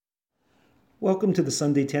Welcome to the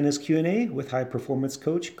Sunday Tennis Q&A with high performance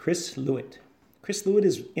coach Chris Lewit. Chris Lewit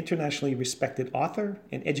is internationally respected author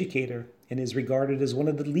and educator and is regarded as one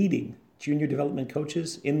of the leading junior development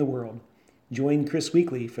coaches in the world. Join Chris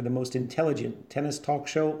weekly for the most intelligent tennis talk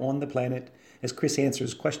show on the planet as Chris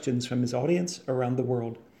answers questions from his audience around the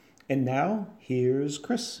world. And now, here's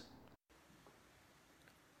Chris.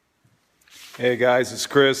 Hey guys, it's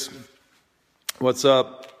Chris. What's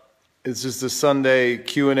up? It's just a Sunday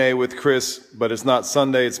Q&A with Chris, but it's not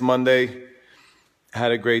Sunday, it's Monday.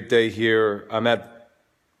 Had a great day here. I'm at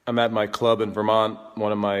my club in Vermont,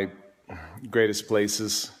 one of my greatest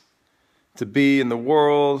places to be in the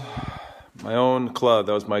world. My own club.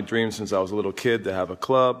 That was my dream since I was a little kid, to have a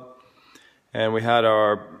club. And we had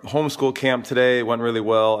our homeschool camp today. It went really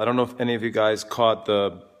well. I don't know if any of you guys caught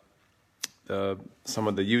some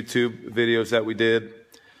of the YouTube videos that we did,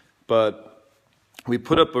 but we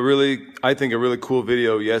put up a really cool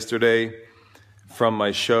video yesterday from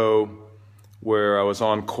my show where I was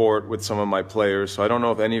on court with some of my players. So I don't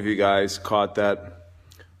know if any of you guys caught that.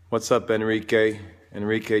 What's up, Enrique?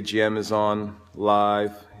 Enrique GM is on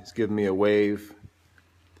live. He's giving me a wave.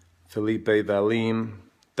 Felipe Valim,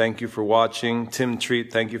 thank you for watching. Tim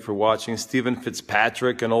Treat, thank you for watching. Stephen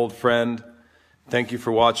Fitzpatrick, an old friend, thank you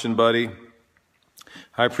for watching, buddy.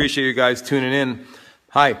 I appreciate you guys tuning in.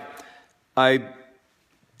 Hi.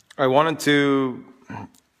 I wanted to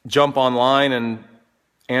jump online and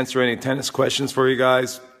answer any tennis questions for you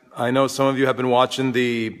guys. I know some of you have been watching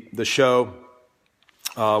the show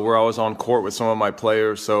where I was on court with some of my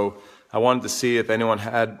players, so I wanted to see if anyone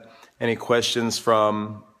had any questions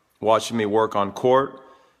from watching me work on court.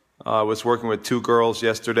 I was working with two girls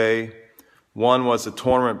yesterday. One was a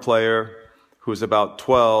tournament player who's about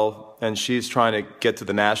 12, and she's trying to get to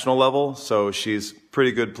the national level, so she's a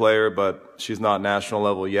pretty good player, but she's not national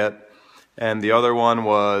level yet. And the other one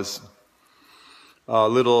was a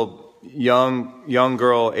little young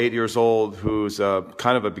girl, 8 years old, who's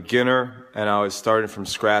kind of a beginner, and I was starting from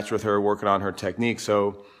scratch with her, working on her technique.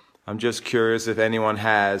 So I'm just curious if anyone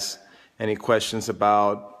has any questions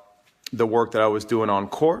about the work that I was doing on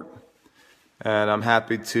court, and I'm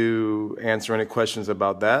happy to answer any questions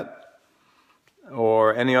about that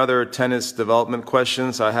or any other tennis development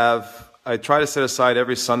questions. I try to set aside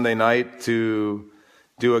every Sunday night to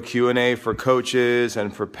do a Q&A for coaches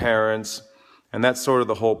and for parents, and that's sort of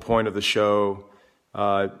the whole point of the show,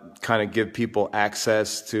 kind of give people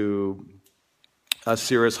access to a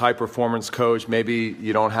serious high-performance coach. Maybe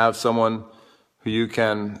you don't have someone who you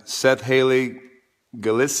can... Seth Haley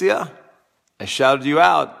Galicia? I shouted you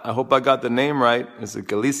out. I hope I got the name right. Is it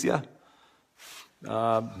Galicia?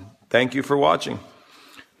 Thank you for watching.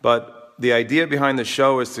 But the idea behind the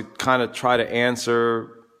show is to kind of try to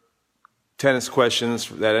answer tennis questions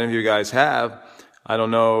that any of you guys have. I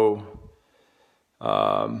don't know,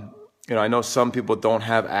 I know some people don't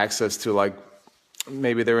have access to, like,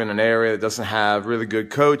 maybe they're in an area that doesn't have really good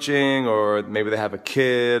coaching, or maybe they have a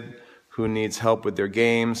kid who needs help with their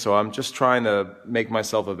game. So I'm just trying to make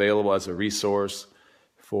myself available as a resource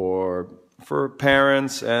for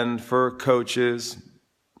parents and for coaches.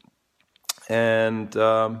 And,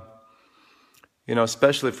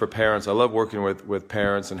 especially for parents. I love working with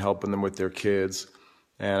parents and helping them with their kids.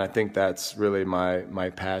 And I think that's really my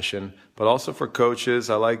passion. But also for coaches,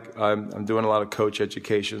 I'm doing a lot of coach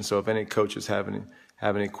education. So if any coaches have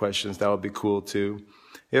any questions, that would be cool too.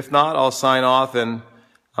 If not, I'll sign off, and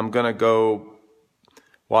I'm going to go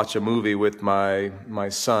watch a movie with my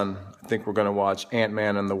son. I think we're going to watch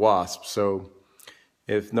Ant-Man and the Wasp. So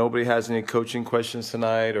if nobody has any coaching questions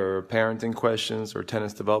tonight, or parenting questions, or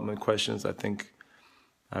tennis development questions, I think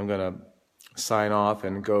I'm going to sign off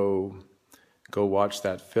and go watch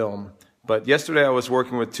that film. But yesterday I was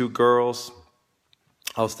working with two girls.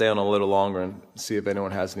 I'll stay on a little longer and see if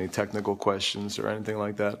anyone has any technical questions or anything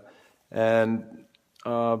like that. And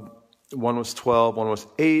one was 12, one was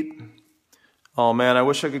 8. Oh man, I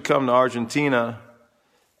wish I could come to Argentina.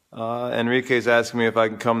 Enrique's asking me if I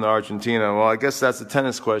can come to Argentina. Well, I guess that's a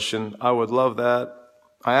tennis question. I would love that.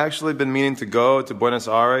 I actually been meaning to go to Buenos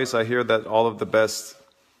Aires. I hear that all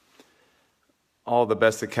the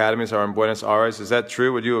best academies are in Buenos Aires. Is that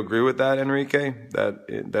true? Would you agree with that, Enrique?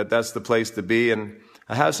 That's the place to be? And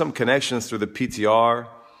I have some connections through the PTR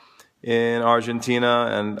in Argentina,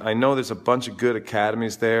 and I know there's a bunch of good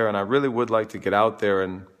academies there, and I really would like to get out there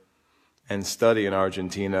and study in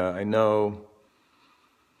Argentina. I know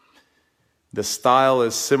the style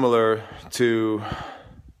is similar to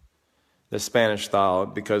the Spanish style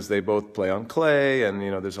because they both play on clay, and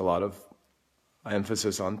there's a lot of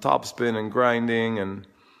emphasis on topspin and grinding, and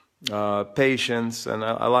patience, and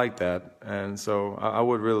I like that. And so I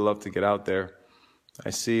would really love to get out there. I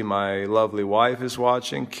see my lovely wife is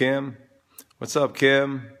watching, Kim. What's up,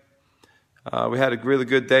 Kim? We had a really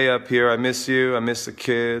good day up here. I miss you. I miss the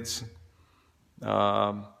kids.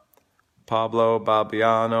 Pablo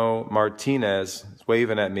Babiano Martinez is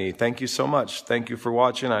waving at me. Thank you so much. Thank you for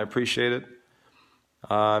watching. I appreciate it.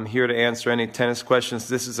 I'm here to answer any tennis questions.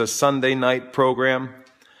 This is a Sunday night program,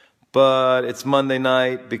 but it's Monday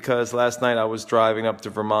night because last night I was driving up to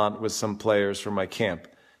Vermont with some players from my camp.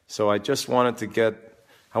 So I just wanted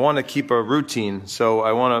to keep a routine. So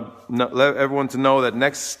I want to let everyone to know that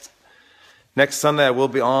next Sunday I will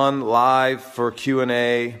be on live for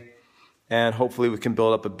Q&A, and hopefully we can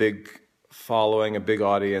build up a big following, a big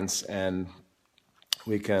audience, and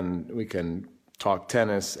we can talk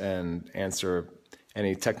tennis and answer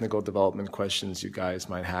any technical development questions you guys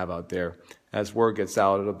might have out there. As word gets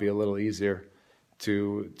out, it'll be a little easier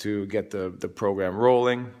to get the program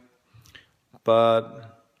rolling.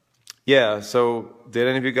 But yeah, so did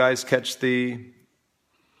any of you guys catch the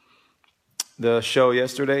show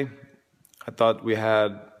yesterday? I thought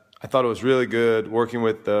it was really good working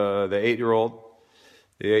with the 8-year-old.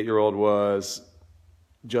 The 8-year-old was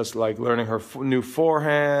just like learning her new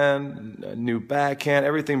forehand, new backhand,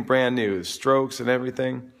 everything brand new, strokes and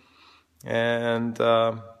everything. And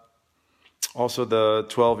also the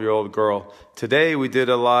 12-year-old girl. Today we did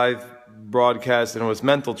a live broadcast and it was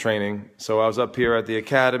mental training. So I was up here at the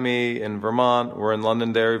academy in Vermont. We're in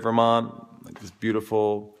Londonderry, Vermont, like this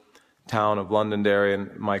beautiful town of Londonderry,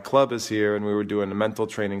 and my club is here, and we were doing a mental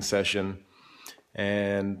training session,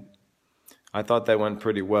 and I thought that went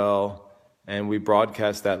pretty well. And we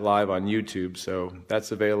broadcast that live on YouTube, so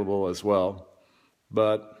that's available as well.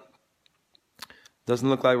 But doesn't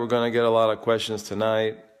look like we're going to get a lot of questions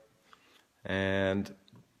tonight, and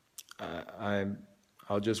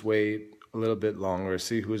I'll just wait a little bit longer,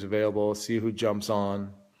 see who's available, see who jumps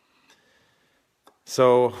on.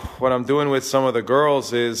 So what I'm doing with some of the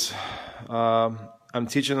girls is I'm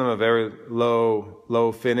teaching them a very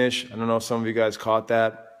low finish. I don't know if some of you guys caught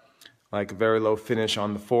that, like a very low finish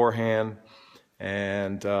on the forehand,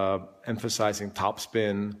 and emphasizing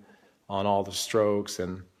topspin on all the strokes.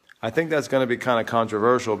 And I think that's going to be kind of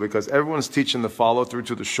controversial because everyone's teaching the follow through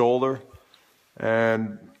to the shoulder,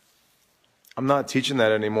 and I'm not teaching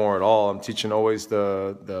that anymore at all. I'm teaching always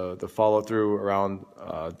the follow through around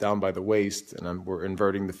down by the waist, and we're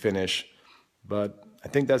inverting the finish. But I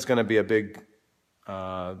think that's going to be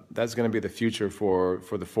that's going to be the future for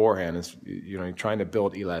the forehand. Is you're trying to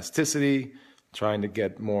build elasticity, trying to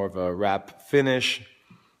get more of a wrap finish.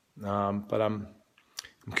 But I'm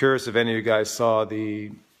curious if any of you guys saw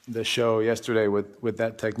the show yesterday with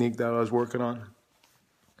that technique that I was working on.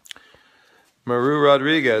 Maru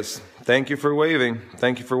Rodriguez, thank you for waving.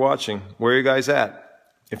 Thank you for watching. Where are you guys at?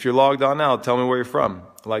 If you're logged on now, tell me where you're from.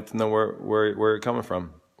 I'd like to know where you're coming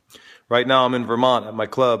from. Right now I'm in Vermont at my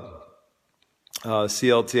club,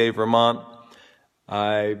 CLTA Vermont.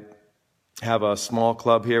 I have a small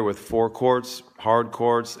club here with 4 courts, hard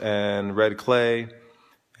courts and red clay,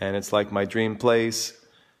 and it's like my dream place.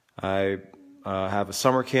 I have a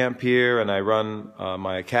summer camp here, and I run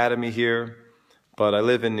my academy here. But I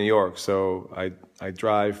live in New York, so I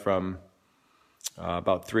drive from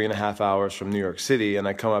about 3.5 hours from New York City, and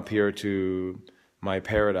I come up here to my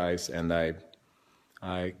paradise, and I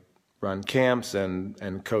run camps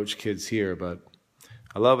and coach kids here. But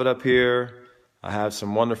I love it up here. I have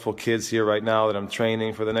some wonderful kids here right now that I'm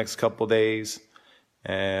training for the next couple days,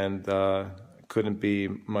 and couldn't be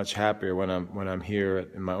much happier when I'm here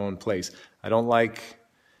in my own place. I don't like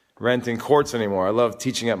renting courts anymore. I love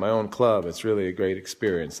teaching at my own club. It's really a great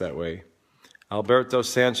experience that way. Alberto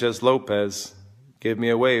Sanchez Lopez, give me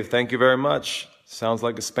a wave. Thank you very much. Sounds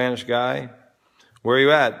like a Spanish guy. Where are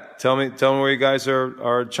you at? Tell me where you guys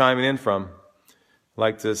are chiming in from. I'd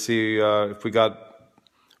like to see if we got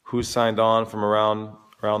who signed on from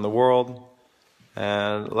around the world.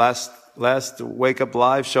 And last Wake Up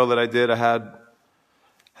Live show that I did, I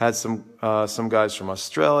had some guys from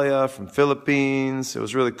Australia, from Philippines. It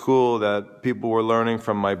was really cool that people were learning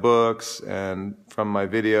from my books and from my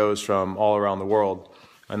videos from all around the world.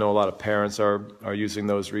 I know a lot of parents are using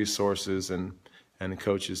those resources and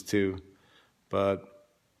coaches too. But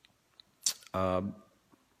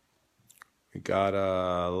we got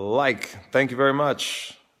a like. Thank you very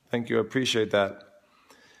much. Thank you. I appreciate that.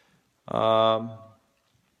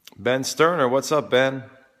 Ben Sterner, what's up, Ben?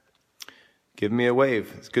 Give me a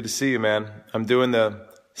wave. It's good to see you, man. I'm doing the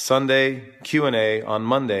Sunday Q&A on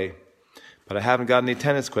Monday, but I haven't got any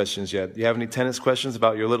tennis questions yet. Do you have any tennis questions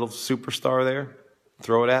about your little superstar there?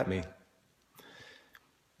 Throw it at me.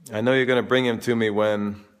 I know you're going to bring him to me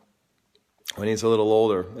when he's a little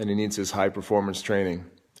older and he needs his high performance training.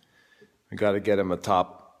 We got to get him a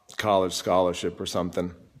top college scholarship or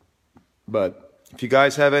something. But if you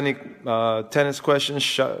guys have any tennis questions,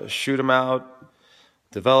 shoot them out.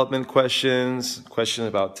 Development questions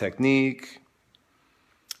about technique,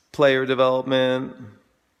 player development,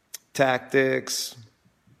 tactics.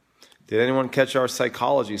 Did anyone catch our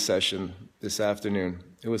psychology session this afternoon?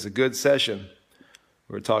 It was a good session.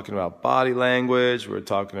 We were talking about body language. We were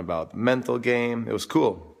talking about the mental game. It was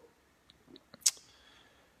cool.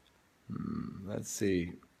 Let's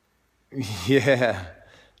see. Yeah.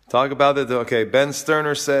 Talk about it. Okay, Ben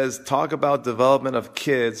Sterner says, talk about development of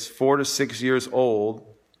kids 4 to 6 years old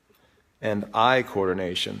and eye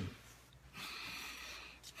coordination.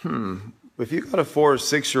 If you got a 4 or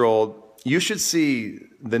 6 year old, you should see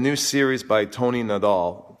the new series by Tony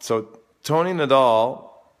Nadal. So Tony Nadal,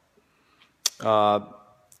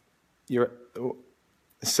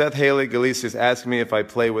 Seth Haley Galicius asked me if I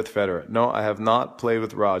play with Federer. No, I have not played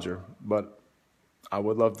with Roger, but I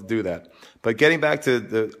would love to do that. But getting back to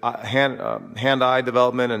the hand-eye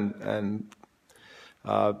development and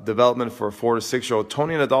development for a 4 to 6 year old,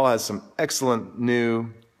 Tony Nadal has some excellent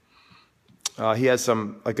new. He has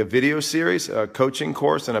some like a video series, a coaching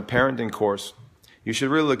course, and a parenting course. You should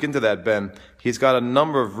really look into that, Ben. He's got a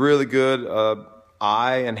number of really good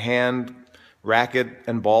eye and hand racket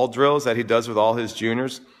and ball drills that he does with all his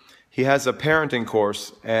juniors. He has a parenting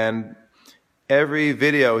course, and every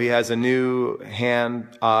video he has a new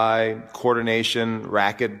hand-eye coordination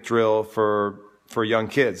racket drill for young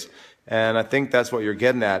kids. And I think that's what you're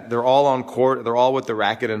getting at. They're all on court. They're all with the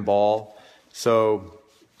racket and ball. So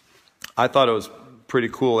I thought it was pretty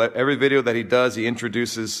cool. Every video that he does, he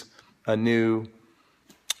introduces a new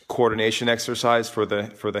coordination exercise for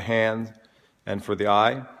the hand and for the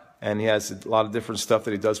eye. And he has a lot of different stuff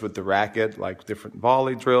that he does with the racket, like different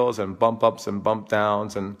volley drills and bump ups and bump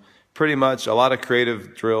downs, and pretty much a lot of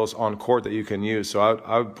creative drills on court that you can use. So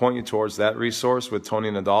I would point you towards that resource with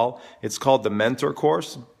Tony Nadal. It's called the Mentor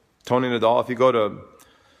Course. Tony Nadal, if you go to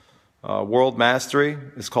World Mastery,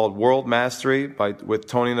 it's called World Mastery with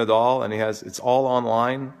Tony Nadal, and it's all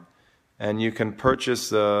online, and you can purchase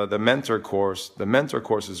the Mentor Course. The Mentor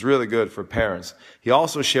Course is really good for parents. He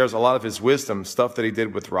also shares a lot of his wisdom, stuff that he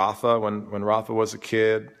did with Rafa when Rafa was a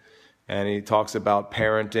kid, and he talks about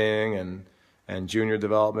parenting and junior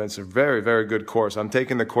development. It's a very, very good course. I'm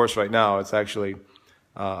taking the course right now. It's actually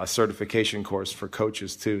a certification course for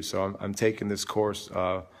coaches too. So I'm taking this course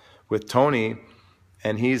with Tony,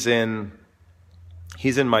 and he's in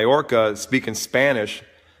Mallorca speaking Spanish,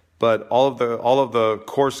 but all of the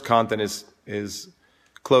course content is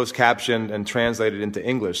closed captioned and translated into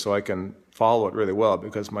English, so I can follow it really well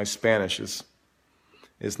because my Spanish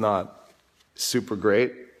is not super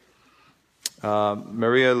great.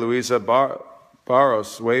 Maria Luisa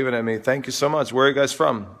Barros waving at me. Thank you so much. Where are you guys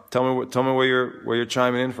from? Tell me where you're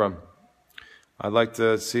chiming in from. I'd like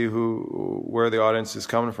to see where the audience is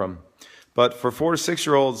coming from. But for 4 to 6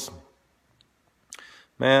 year olds,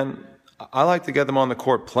 man, I like to get them on the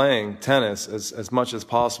court playing tennis as much as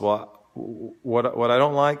possible. What I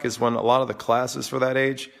don't like is when a lot of the classes for that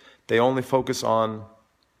age, they only focus on.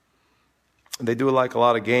 They do like a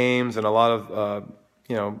lot of games and a lot of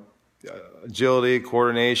agility,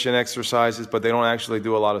 coordination exercises, but they don't actually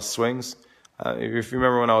do a lot of swings. If you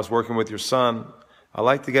remember when I was working with your son, I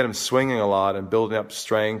like to get him swinging a lot and building up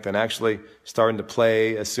strength and actually starting to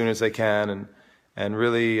play as soon as they can and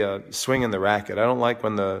really swinging the racket. I don't like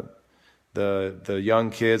when the young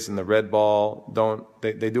kids in the red ball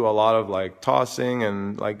they do a lot of like tossing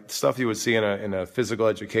and like stuff you would see in a physical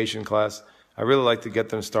education class. I really like to get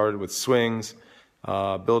them started with swings,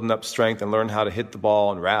 building up strength and learn how to hit the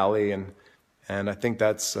ball and rally, and I think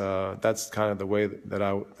that's kind of the way that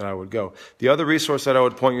I would go. The other resource that I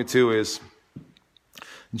would point you to is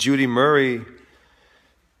Judy Murray.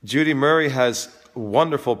 Judy Murray has a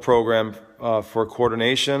wonderful program for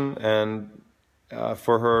coordination and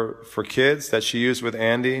for kids that she used with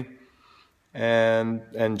Andy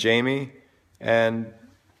and Jamie, and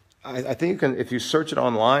I think you can, if you search it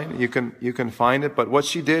online, you can find it. But what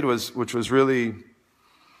she did which was really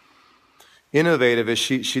innovative, is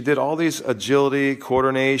she did all these agility,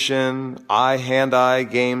 coordination, hand-eye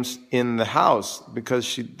games in the house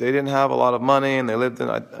because they didn't have a lot of money and they lived in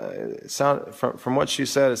from what she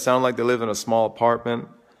said, it sounded like they lived in a small apartment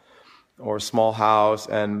or a small house,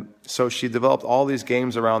 and so she developed all these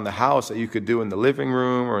games around the house that you could do in the living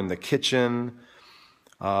room or in the kitchen,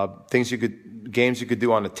 games you could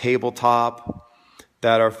do on a tabletop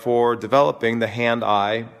that are for developing the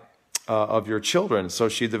hand-eye of your children. So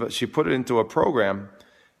she put it into a program,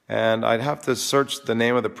 And I'd have to search the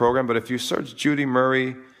name of the program, but if you search Judy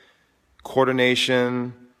Murray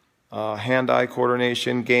coordination, hand-eye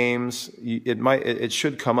coordination games, it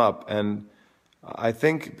should come up. And I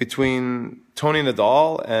think between Tony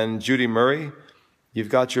Nadal and Judy Murray, you've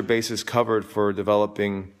got your bases covered for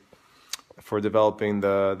developing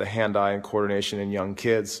the hand-eye and coordination in young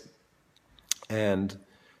kids. And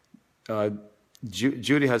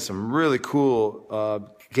Judy has some really cool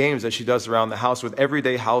games that she does around the house with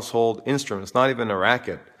everyday household instruments, not even a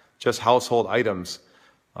racket, just household items.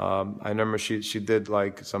 I remember she did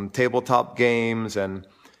like some tabletop games, and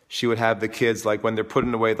she would have the kids, like when they're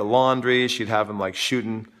putting away the laundry, she'd have them like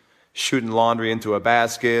shooting laundry into a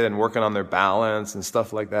basket and working on their balance and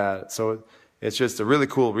stuff like that. So it's just a really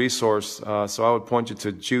cool resource. So I would point you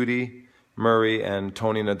to Judy Murray and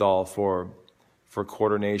Tony Nadal for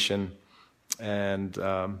coordination and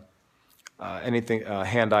anything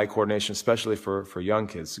hand-eye coordination, especially for young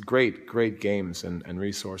kids. Great games and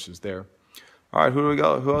resources there. All right,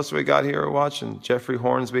 who else do we got here watching? Jeffrey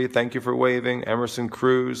Hornsby, thank you for waving. Emerson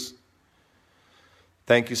Cruz,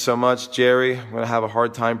 thank you so much. Jerry, I'm going to have a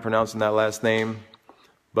hard time pronouncing that last name,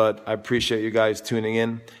 but I appreciate you guys tuning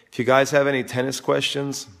in. If you guys have any tennis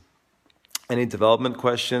questions, any development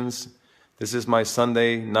questions, this is my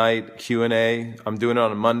Sunday night Q&A. I'm doing it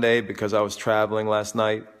on a Monday because I was traveling last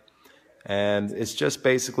night. And it's just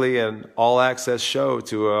basically an all-access show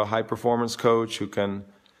to a high-performance coach who can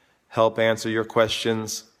help answer your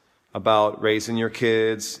questions about raising your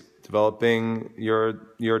kids, developing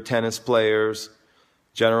your tennis players,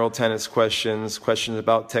 general tennis questions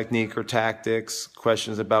about technique or tactics,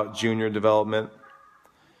 questions about junior development.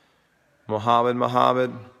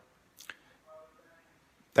 Mohammed,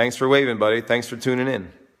 thanks for waving, buddy. Thanks for tuning in.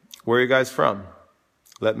 Where are you guys from?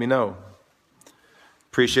 Let me know.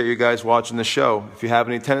 Appreciate you guys watching the show. If you have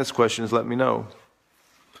any tennis questions, let me know.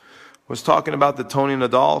 Was talking about the Tony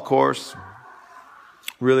Nadal course.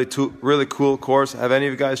 Really cool course. Have any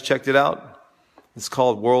of you guys checked it out? It's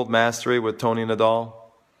called World Mastery with Tony Nadal.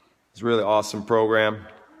 It's a really awesome program.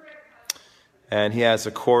 And he has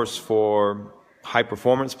a course for high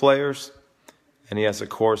performance players, and he has a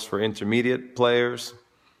course for intermediate players,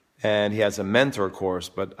 and he has a mentor course.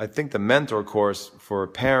 But I think the mentor course for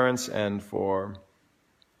parents and for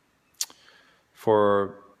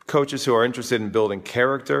coaches who are interested in building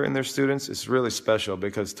character in their students is really special,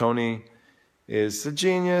 because Tony is a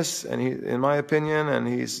genius, and in my opinion, and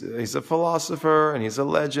he's a philosopher, and he's a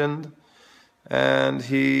legend, and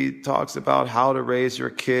he talks about how to raise your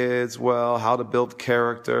kids well, how to build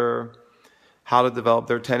character, how to develop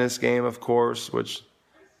their tennis game, of course. Which,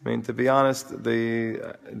 I mean, to be honest,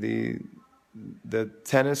 the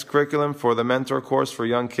tennis curriculum for the mentor course for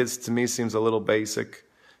young kids to me seems a little basic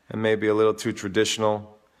and maybe a little too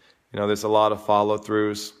traditional. You know, there's a lot of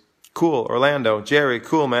follow-throughs. Cool, Orlando. Jerry,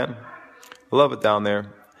 cool, man. I love it down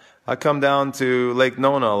there. I come down to Lake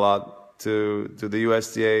Nona a lot, to the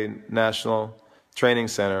USDA National Training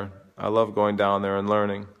Center. I love going down there and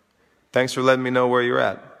learning. Thanks for letting me know where you're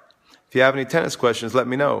at. If you have any tennis questions, let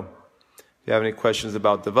me know. If you have any questions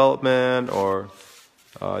about development or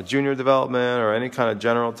junior development or any kind of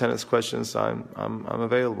general tennis questions, I'm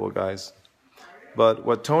available, guys. But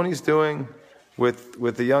what Tony's doing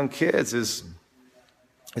with the young kids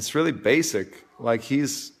it's really basic. Like,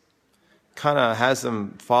 he's kind of has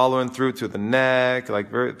them following through to the neck, like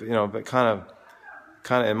very, but kind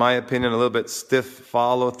of in my opinion a little bit stiff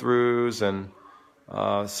follow throughs, and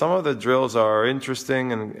some of the drills are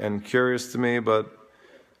interesting and curious to me, but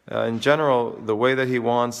in general the way that he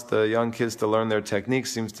wants the young kids to learn their technique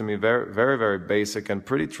seems to me very, very, very basic and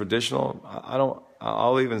pretty traditional.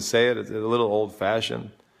 I'll even say it's a little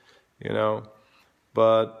old-fashioned,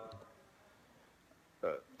 but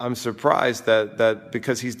I'm surprised that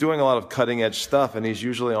because he's doing a lot of cutting-edge stuff, and he's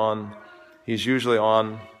usually on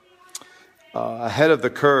ahead of the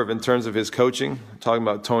curve in terms of his coaching. I'm talking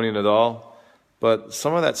about Tony Nadal, but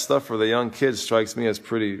some of that stuff for the young kids strikes me as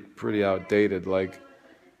pretty outdated. Like,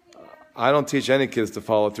 I don't teach any kids to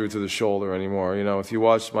follow through to the shoulder anymore. If you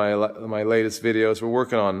watch my latest videos, we're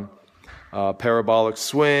working on parabolic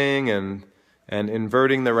swing and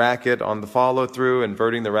inverting the racket on the follow-through,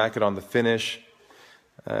 inverting the racket on the finish,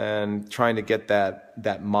 and trying to get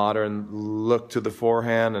that modern look to the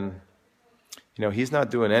forehand. And he's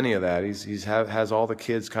not doing any of that. He's has all the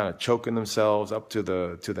kids kind of choking themselves up to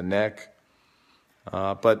the neck.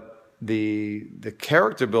 But the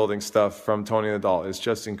character building stuff from Tony Nadal is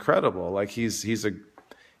just incredible. Like, he's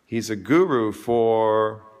a guru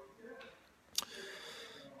for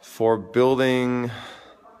building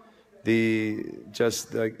the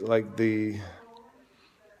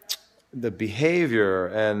the behavior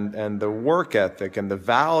and the work ethic and the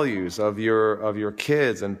values of your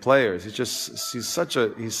kids and players. He's such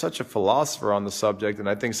a philosopher on the subject, and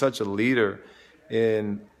I think such a leader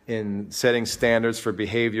in setting standards for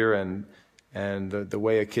behavior and the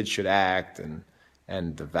way a kid should act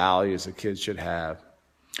and the values a kid should have.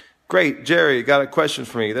 Great, Jerry, got a question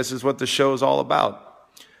for me. This is what the show is all about.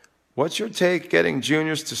 What's your take getting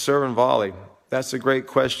juniors to serve and volley? That's a great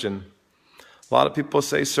question. A lot of people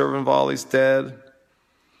say serve and volley's dead.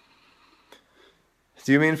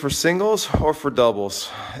 Do you mean for singles or for doubles?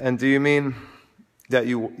 And do you mean that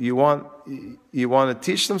you want to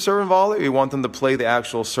teach them serve and volley, or you want them to play the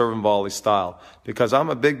actual serve and volley style? Because I'm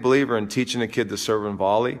a big believer in teaching a kid to serve and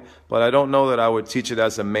volley, but I don't know that I would teach it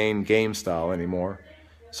as a main game style anymore.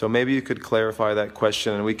 So maybe you could clarify that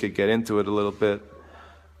question and we could get into it a little bit.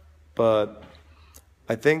 But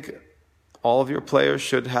I think all of your players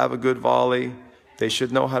should have a good volley. They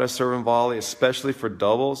should know how to serve and volley, especially for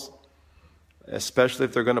doubles, especially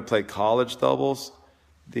if they're going to play college doubles.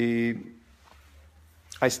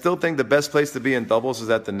 I still think the best place to be in doubles is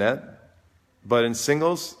at the net. But in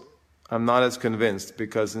singles, I'm not as convinced,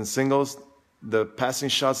 because in singles, the passing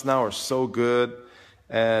shots now are so good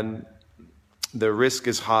and the risk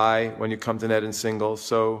is high when you come to net in singles.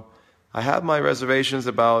 So I have my reservations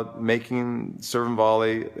about making serve and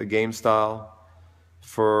volley a game style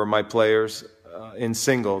for my players in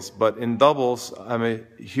singles. But in doubles, I'm a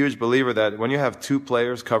huge believer that when you have two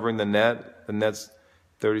players covering the net's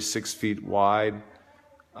 36 feet wide,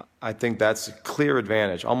 I think that's a clear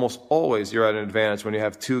advantage. Almost always you're at an advantage when you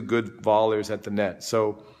have two good volleyers at the net.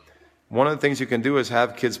 So one of the things you can do is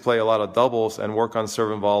have kids play a lot of doubles and work on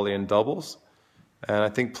serve and volley in doubles. And I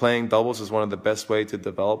think playing doubles is one of the best ways to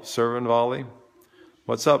develop serve and volley.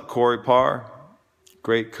 What's up, Corey Parr?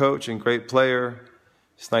 Great coach and great player.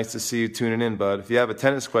 It's nice to see you tuning in, bud. If you have a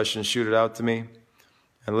tennis question, shoot it out to me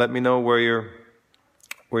and let me know where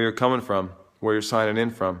you're coming from, where you're signing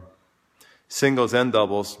in from. Singles and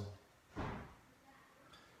doubles.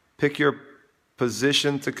 Pick your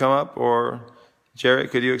position to come up, or Jerry,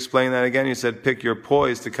 could you explain that again? You said pick your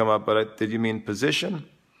poise to come up, but did you mean position?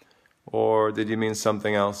 Or did you mean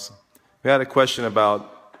something else? We had a question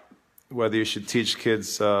about whether you should teach kids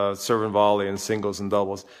serve and volley in singles and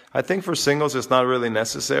doubles. I think for singles, it's not really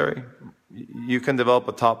necessary. You can develop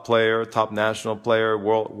a top player, top national player,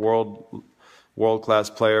 world-class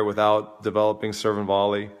player without developing serve and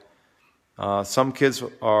volley. Some kids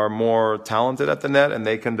are more talented at the net, and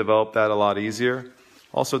they can develop that a lot easier.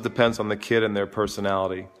 Also depends on the kid and their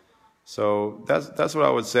personality. So that's what I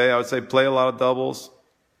would say. I would say play a lot of doubles.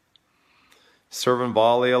 Serve and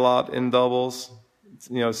volley a lot in doubles.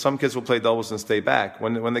 You know, some kids will play doubles and stay back.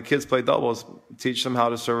 When the kids play doubles, teach them how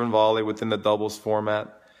to serve and volley within the doubles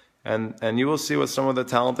format. And you will see with some of the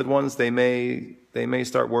talented ones, they may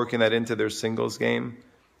start working that into their singles game.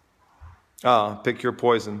 Pick your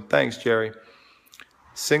poison. Thanks, Jerry.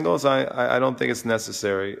 Singles, I don't think it's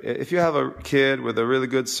necessary. If you have a kid with a really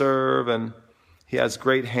good serve and he has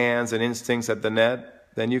great hands and instincts at the net,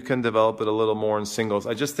 then you can develop it a little more in singles.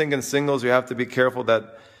 I just think in singles, you have to be careful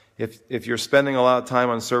that if you're spending a lot of time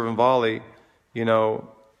on serve and volley, you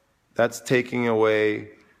know, that's taking away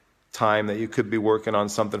time that you could be working on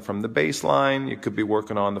something from the baseline. You could be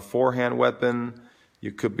working on the forehand weapon.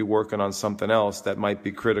 You could be working on something else that might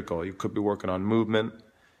be critical. You could be working on movement.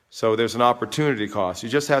 So there's an opportunity cost. You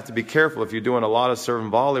just have to be careful. If you're doing a lot of serve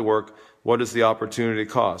and volley work, what is the opportunity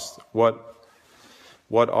cost? What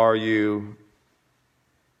are you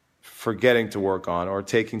forgetting to work on or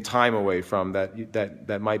taking time away from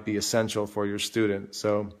that might be essential for your student?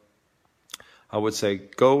 So I would say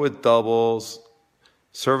go with doubles,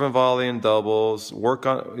 serve and volley in doubles, work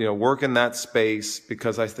in that space,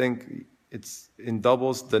 because I think it's in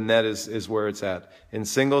doubles the net is where it's at. In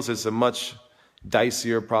singles it's a much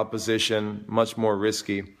dicier proposition, much more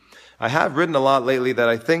risky. I have written a lot lately that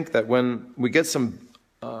I think that when we get some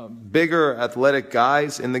bigger athletic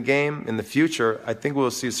guys in the game in the future, I think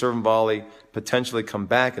we'll see serve and volley potentially come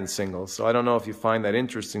back in singles. So I don't know if you find that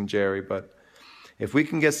interesting, Jerry, but if we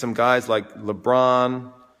can get some guys like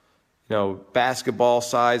LeBron,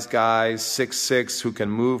 basketball-sized guys, 6'6", who can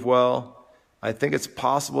move well, I think it's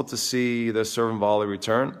possible to see the serve and volley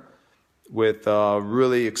return with a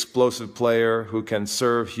really explosive player who can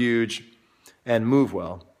serve huge and move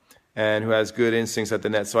well, and who has good instincts at the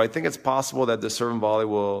net. So I think it's possible that the serve and volley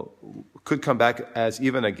could come back as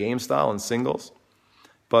even a game style in singles,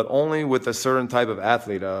 but only with a certain type of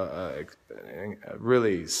athlete, a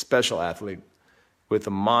really special athlete with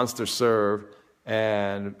a monster serve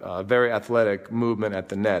and very athletic movement at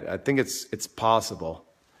the net. I think it's possible.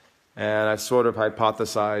 And I sort of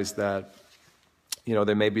hypothesized that,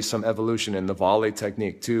 there may be some evolution in the volley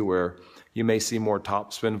technique too, where you may see more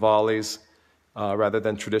topspin volleys rather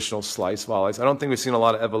than traditional slice volleys. I don't think we've seen a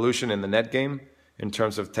lot of evolution in the net game in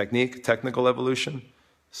terms of technical evolution.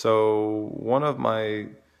 So one of my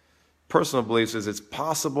personal beliefs is it's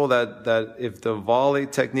possible that if the volley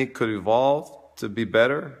technique could evolve to be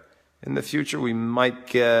better in the future, we might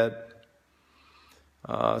get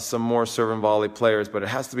some more serve and volley players, but it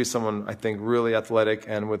has to be someone, I think, really athletic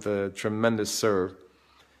and with a tremendous serve.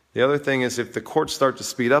 The other thing is if the courts start to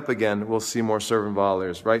speed up again, we'll see more serve and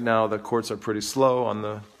volleyers. Right now, the courts are pretty slow on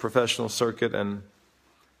the professional circuit, and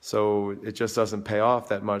so it just doesn't pay off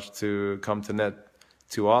that much to come to net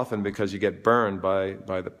too often because you get burned by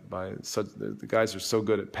the guys are so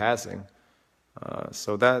good at passing.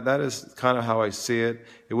 So that is kind of how I see it.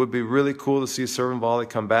 It would be really cool to see serve and volley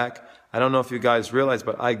come back. I don't know if you guys realize,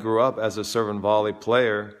 but I grew up as a serve and volley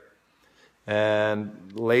player.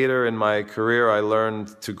 And later in my career, I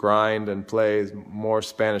learned to grind and play more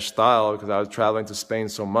Spanish style because I was traveling to Spain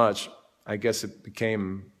so much. I guess it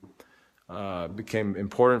became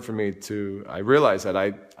important for me I realized that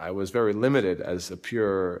I was very limited as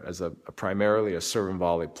primarily a serve and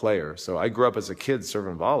volley player. So I grew up as a kid serve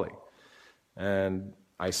and volley. And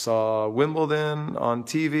I saw Wimbledon on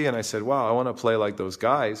TV and I said, wow, I want to play like those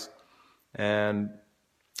guys. And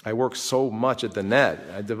I worked so much at the net.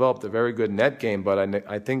 I developed a very good net game, but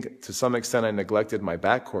I think to some extent I neglected my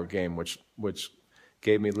backcourt game, which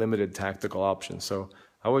gave me limited tactical options. So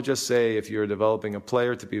I would just say if you're developing a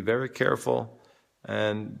player to be very careful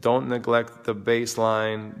and don't neglect the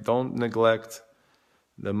baseline, don't neglect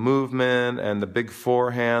the movement and the big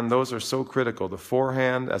forehand. Those are so critical. The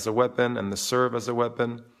forehand as a weapon and the serve as a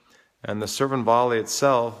weapon. And the serve and volley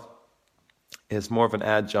itself is more of an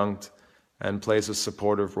adjunct and plays a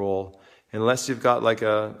supportive role. Unless you've got like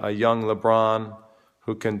a young LeBron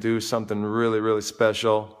who can do something really, really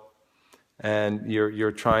special, and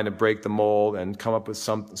you're trying to break the mold and come up with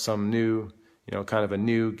some new, kind of a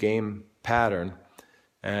new game pattern.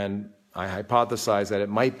 And I hypothesize that it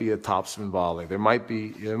might be a topspin volley. There might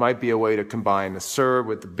be a way to combine the serve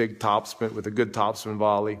with the big topspin, with a good topspin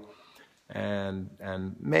volley, and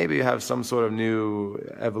maybe have some sort of new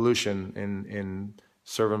evolution in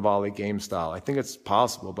serve and volley game style. I think it's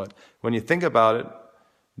possible, but when you think about it,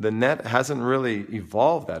 the net hasn't really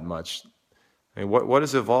evolved that much. I mean, what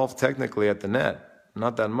has evolved technically at the net?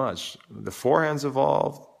 Not that much. The forehand's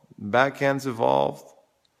evolved, backhand's evolved,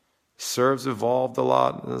 serves evolved a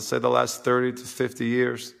lot, let's say the last 30 to 50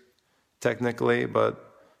 years, technically,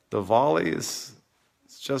 but the volley is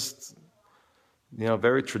just,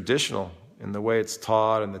 very traditional in the way it's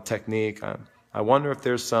taught and the technique. I wonder if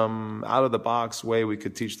there's some out-of-the-box way we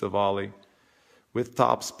could teach the volley with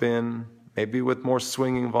topspin, maybe with more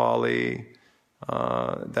swinging volley,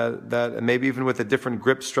 that maybe even with a different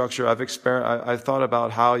grip structure. I've thought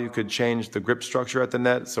about how you could change the grip structure at the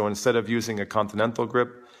net. So instead of using a continental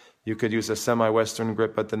grip, you could use a semi-Western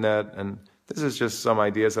grip at the net. And this is just some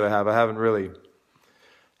ideas that I have. I haven't really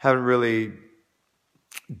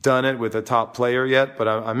done it with a top player yet, but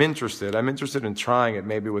I'm interested. I'm interested in trying it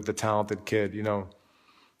maybe with the talented kid.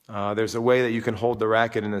 There's a way that you can hold the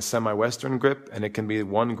racket in a semi-Western grip, and it can be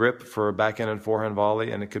one grip for a backhand and forehand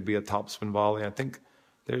volley, and it could be a topspin volley. I think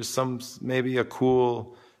there's maybe a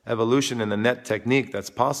cool evolution in the net technique that's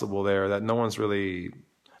possible there that no one's really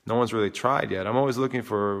tried yet. I'm always looking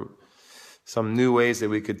for some new ways that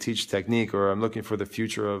we could teach technique, or I'm looking for the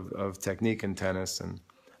future of technique in tennis. And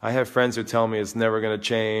I have friends who tell me it's never going to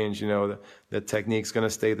change, the technique's going to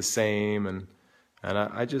stay the same, and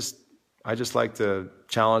I just like to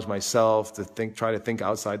challenge myself to try to think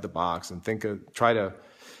outside the box and try to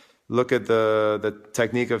look at the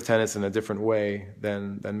technique of tennis in a different way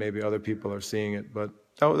than maybe other people are seeing it. But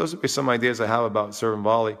those would be some ideas I have about serve and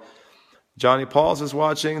volley. Johnny Pauls is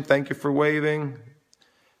watching. Thank you for waving.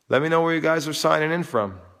 Let me know where you guys are signing in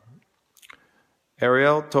from.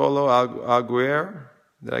 Ariel Tolo Aguirre.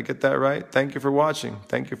 Did I get that right? Thank you for watching.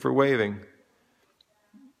 Thank you for waving.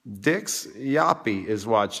 Dix Yapi is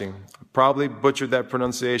watching. Probably butchered that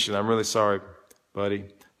pronunciation. I'm really sorry, buddy.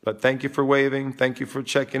 But thank you for waving. Thank you for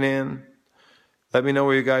checking in. Let me know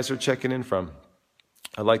where you guys are checking in from.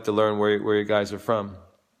 I'd like to learn where you guys are from.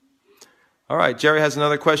 All right, Jerry has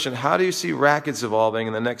another question. How do you see rackets evolving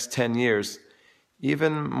in the next 10 years?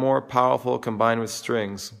 Even more powerful combined with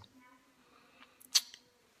strings.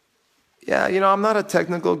 Yeah, I'm not a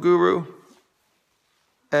technical guru.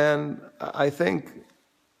 And I think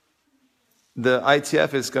the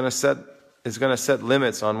ITF is going to set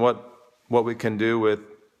limits on what we can do with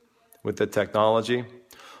the technology.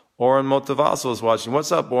 Oren Motovaso is watching.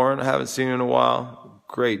 What's up, Oren? I haven't seen you in a while.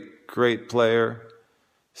 Great player.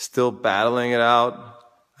 Still battling it out.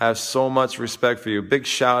 I have so much respect for you. Big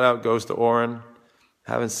shout out goes to Oren.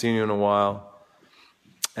 Haven't seen you in a while.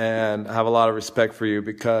 And I have a lot of respect for you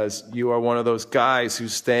because you are one of those guys who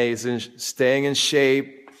staying in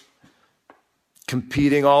shape,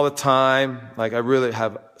 competing all the time. Like, I really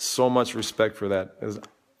have so much respect for that.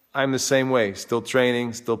 I'm the same way, still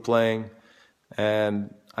training, still playing.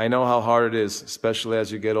 And I know how hard it is, especially as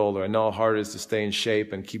you get older. I know how hard it is to stay in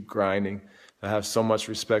shape and keep grinding. I have so much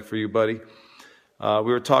respect for you, buddy. We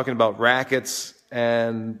were talking about rackets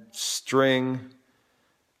and string.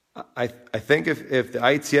 I think if the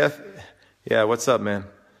ITF, yeah, what's up, man?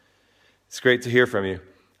 It's great to hear from you.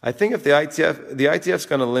 I think if the ITF's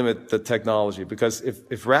going to limit the technology, because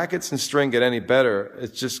if rackets and string get any better,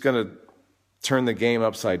 it's just going to turn the game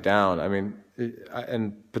upside down. I mean,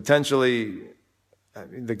 and potentially, I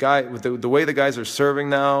mean, the way the guys are serving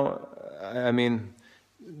now, I mean,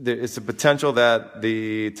 it's a potential that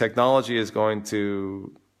the technology is going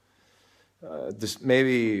to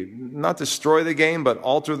maybe not destroy the game, but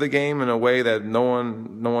alter the game in a way that no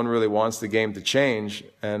one really wants the game to change.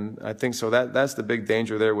 And I think so that's the big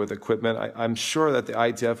danger there with equipment. I'm sure that the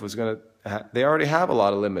ITF was going to. They already have a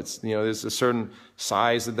lot of limits. You know, there's a certain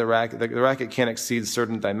size of the racket. The racket can't exceed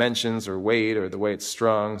certain dimensions or weight or the way it's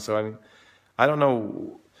strung. So I mean, I don't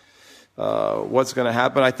know what's going to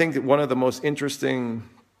happen. I think that one of the most interesting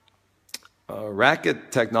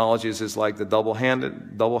racket technologies is like the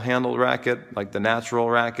double-handled racket, like the natural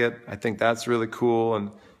racket. I think that's really cool,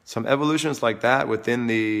 and some evolutions like that within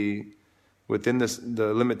the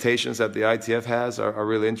limitations that the ITF has are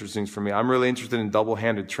really interesting for me. I'm really interested in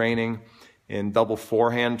double-handed training, in double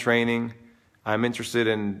forehand training. I'm interested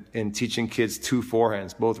in teaching kids two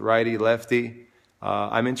forehands, both righty, lefty.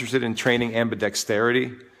 I'm interested in training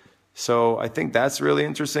ambidexterity. So I think that's really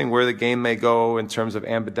interesting where the game may go in terms of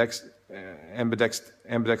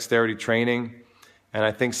ambidexterity training. And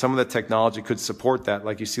I think some of the technology could support that.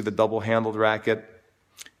 Like you see the double-handled racket.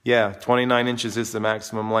 Yeah, 29 inches is the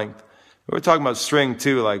maximum length. We were talking about string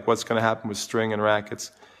too, like what's going to happen with string and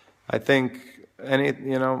rackets. I think, I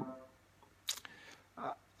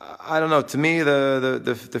don't know. To me,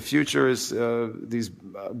 the future is these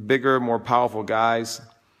bigger, more powerful guys.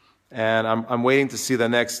 And I'm waiting to see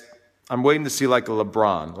I'm waiting to see like a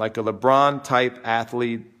LeBron type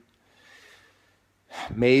athlete.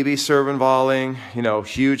 Maybe serve and volleying,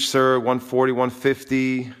 huge serve, 140,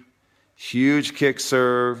 150, huge kick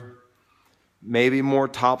serve, maybe more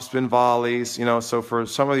topspin volleys, So for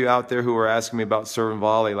some of you out there who are asking me about serve and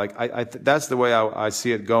volley, like that's the way I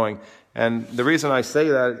see it going. And the reason I say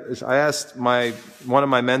that is I asked one of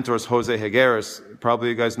my mentors, Jose Higueras. Probably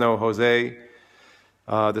you guys know Jose,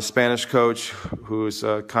 the Spanish coach, who's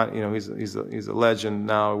he's a legend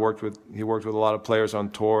now. He worked with a lot of players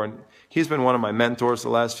on tour, and he's been one of my mentors the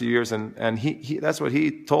last few years. And he that's what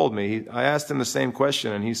he told me. I asked him the same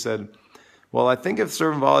question, and he said, "Well, I think if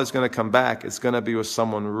serve and volley is going to come back, it's going to be with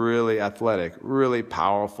someone really athletic, really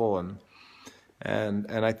powerful." And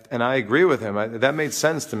I agree with him. That made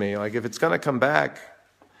sense to me. Like if it's going to come back,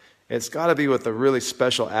 it's got to be with a really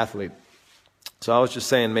special athlete. So I was just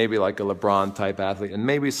saying maybe like a LeBron type athlete, and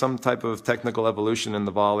maybe some type of technical evolution in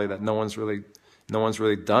the volley that no one's really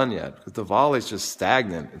done yet. Because the volley's just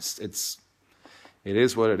stagnant. It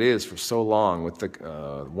is what it is for so long with the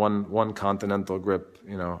one continental grip.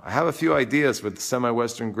 I have a few ideas with the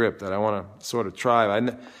semi-Western grip that I want to sort of try.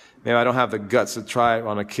 Maybe I don't have the guts to try it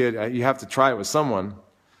on a kid. You have to try it with someone,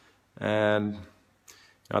 and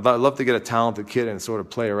I'd love to get a talented kid and sort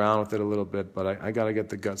of play around with it a little bit. But I got to get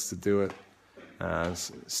the guts to do it.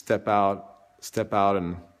 Step out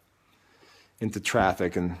and into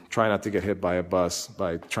traffic and try not to get hit by a bus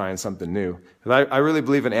by trying something new. I really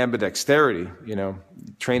believe in ambidexterity,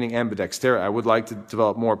 training ambidexterity. I would like to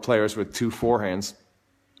develop more players with two forehands,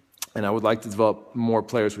 and I would like to develop more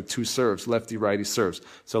players with two serves, lefty-righty serves.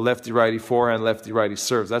 So lefty-righty forehand, lefty-righty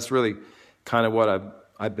serves. That's really kind of what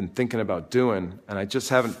I've been thinking about doing, and I just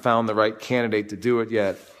haven't found the right candidate to do it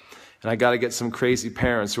yet. And I got to get some crazy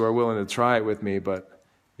parents who are willing to try it with me, but,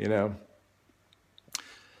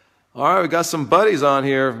 All right, we got some buddies on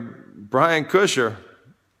here. Brian Kusher,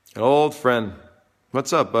 an old friend.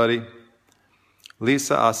 What's up, buddy?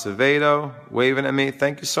 Lisa Acevedo, waving at me.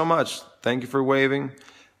 Thank you so much. Thank you for waving.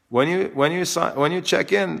 When you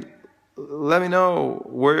check in, let me know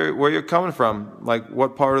where you're coming from, like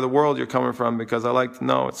what part of the world you're coming from, because I like to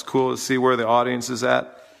know. It's cool to see where the audience is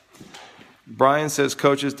at. Brian says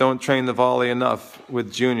coaches don't train the volley enough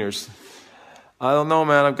with juniors. I don't know,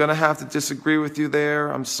 man. I'm gonna have to disagree with you there.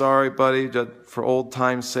 I'm sorry, buddy. Just for old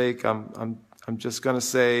time's sake, I'm just gonna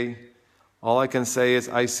say, all I can say is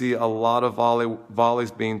I see a lot of volleys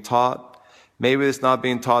being taught. Maybe it's not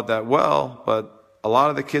being taught that well, but a lot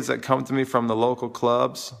of the kids that come to me from the local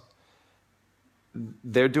clubs,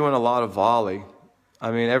 they're doing a lot of volley. I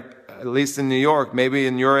mean, at least in New York, maybe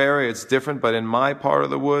in your area it's different, but in my part of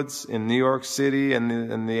the woods, in New York City and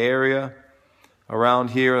in the area around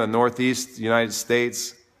here in the Northeast United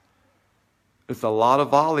States, there's a lot of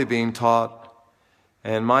volley being taught.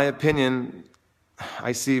 And in my opinion,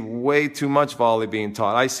 I see way too much volley being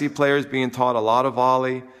taught. I see players being taught a lot of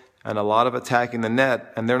volley and a lot of attacking the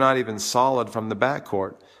net, and they're not even solid from the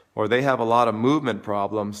backcourt. Or they have a lot of movement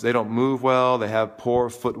problems. They don't move well, they have poor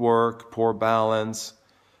footwork, poor balance,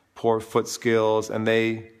 poor foot skills, and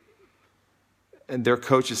their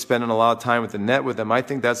coach is spending a lot of time with the net with them. I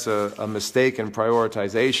think that's a mistake in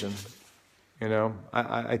prioritization. You know,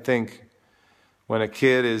 I think when a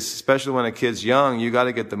kid is, especially when a kid's young, you got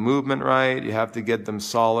to get the movement right. You have to get them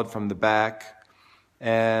solid from the back,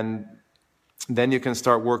 and then you can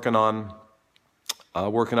start working up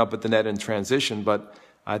at the net in transition. But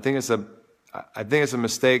I think it's a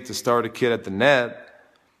mistake to start a kid at the net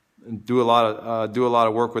and do a lot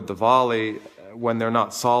of work with the volley when they're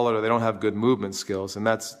not solid or they don't have good movement skills. And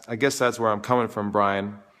I guess that's where I'm coming from,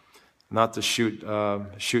 Brian. Not to shoot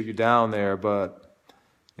you down there, but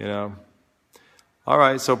you know. All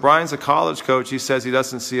right, so Brian's a college coach. He says he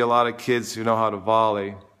doesn't see a lot of kids who know how to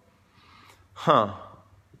volley. Huh.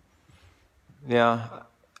 Yeah.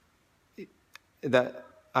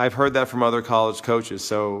 I've heard that from other college coaches,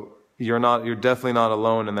 so you're definitely not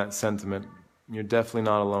alone in that sentiment. You're definitely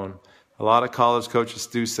not alone. A lot of college coaches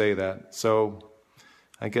do say that, so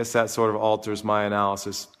I guess that sort of alters my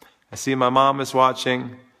analysis. I see my mom is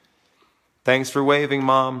watching. Thanks for waving,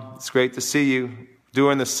 Mom. It's great to see you.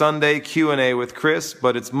 Doing the Sunday Q&A with Chris,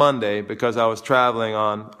 but it's Monday because I was traveling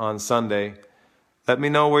on Sunday. Let me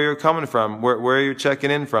know where you're coming from. Where are you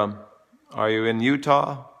checking in from? Are you in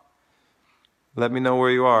Utah? Let me know where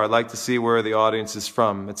you are. I'd like to see where the audience is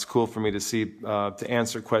from. It's cool for me to see, to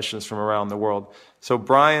answer questions from around the world. So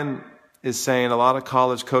Brian is saying a lot of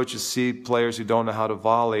college coaches see players who don't know how to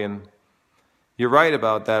volley, and you're right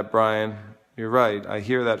about that, Brian. You're right. I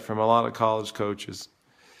hear that from a lot of college coaches.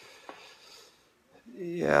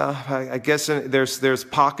 Yeah, I guess there's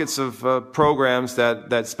pockets of programs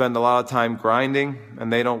that spend a lot of time grinding,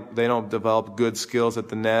 and they don't develop good skills at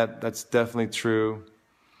the net. That's definitely true.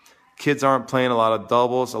 Kids aren't playing a lot of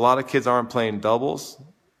doubles. A lot of kids aren't playing doubles,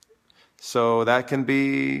 so that can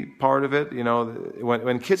be part of it. You know,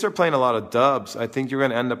 when kids are playing a lot of dubs, I think you're going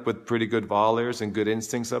to end up with pretty good volleyers and good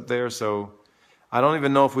instincts up there. So I don't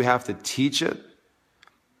even know if we have to teach it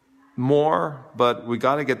more, but we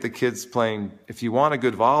got to get the kids playing. If you want a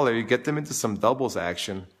good volleyer, you get them into some doubles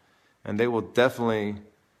action, and they will definitely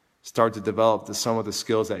start to develop some of the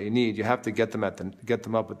skills that you need. You have to get them up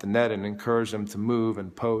at the net and encourage them to move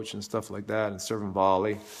and poach and stuff like that and serve and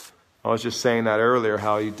volley. I was just saying that earlier,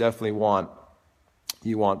 how you definitely want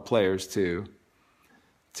players to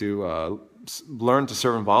learn to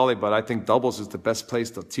serve and volley, but I think doubles is the best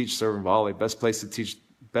place to teach serve and volley, best place to teach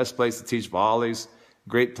volleys.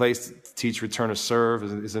 Great place to teach return of serve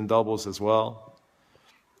is in doubles as well.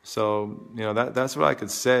 So, you know, that's what I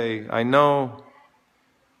could say. I know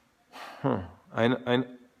I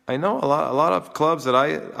know a lot of clubs that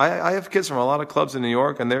I have kids from a lot of clubs in New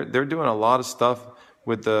York, and they're doing a lot of stuff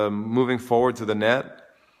with the moving forward to the net.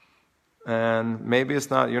 And maybe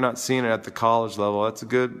you're not seeing it at the college level. That's a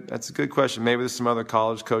good question. Maybe there's some other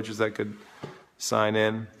college coaches that could sign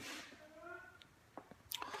in.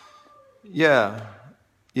 Yeah,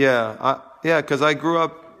 because I grew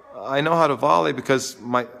up, I know how to volley because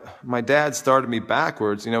my dad started me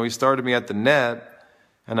backwards. You know, he started me at the net,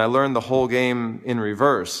 and I learned the whole game in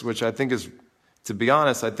reverse, which I think is, to be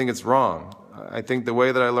honest, I think it's wrong. I think the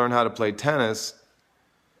way that I learned how to play tennis,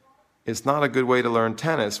 it's not a good way to learn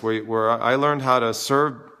tennis, where I learned how to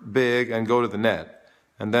serve big and go to the net.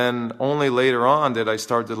 And then only later on did I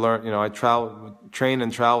start to learn, you know, I trained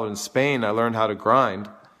and traveled in Spain, I learned how to grind.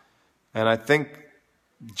 And I think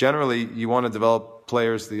generally you want to develop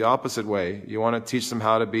players the opposite way. You want to teach them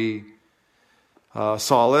how to be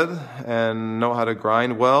solid and know how to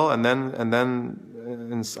grind well, and then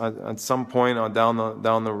at some point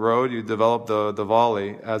down the road you develop the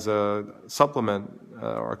volley as a supplement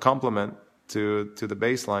or a complement to the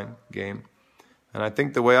baseline game. And I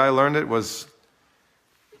think the way I learned it was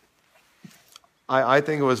I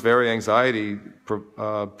think it was very anxiety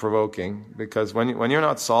provoking, because when you're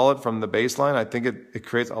not solid from the baseline, I think it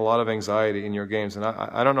creates a lot of anxiety in your games. And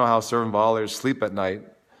I don't know how serve and volleyers sleep at night,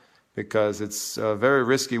 because it's a very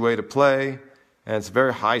risky way to play, and it's a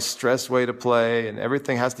very high stress way to play, and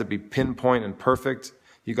everything has to be pinpoint and perfect.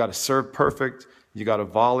 You got to serve perfect, you got to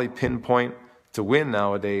volley pinpoint to win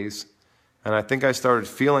nowadays. And I think I started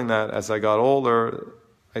feeling that as I got older.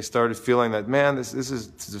 I started feeling that, man, this is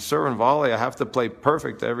the serve and volley. I have to play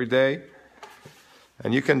perfect every day.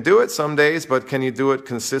 And you can do it some days, but can you do it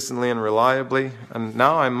consistently and reliably? And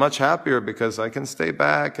now I'm much happier, because I can stay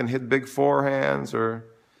back and hit big forehands, or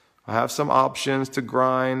I have some options to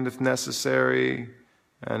grind if necessary,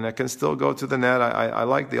 and I can still go to the net. I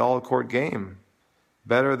like the all-court game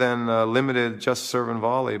better than limited just serve and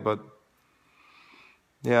volley. But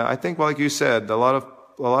yeah, I think, like you said, a lot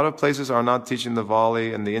of places are not teaching the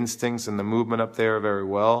volley and the instincts and the movement up there very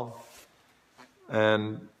well.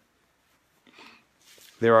 And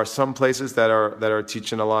there are some places that are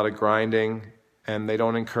teaching a lot of grinding, and they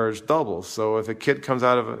don't encourage doubles. So if a kid comes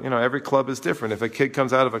out of, every club is different. If a kid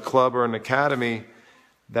comes out of a club or an academy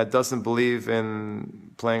that doesn't believe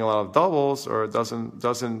in playing a lot of doubles, or doesn't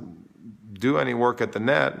do any work at the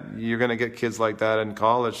net, you're going to get kids like that in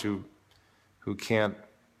college who can't,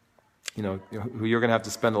 who you're going to have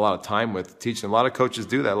to spend a lot of time with teaching. A lot of coaches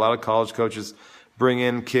do that. A lot of college coaches bring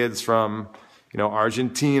in kids from,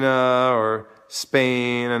 Argentina or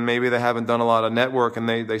Spain, and maybe they haven't done a lot of network, and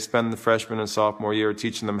they spend the freshman and sophomore year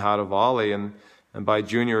teaching them how to volley, and by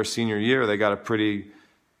junior or senior year, they got a pretty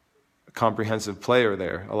comprehensive player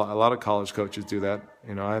there. A lot of college coaches do that.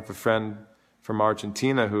 I have a friend from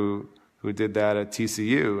Argentina who did that at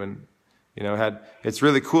TCU, and it's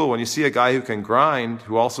really cool when you see a guy who can grind,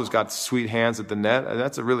 who also has got sweet hands at the net. And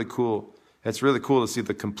it's really cool to see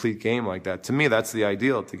the complete game like that. To me, that's the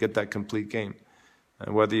ideal, to get that complete game.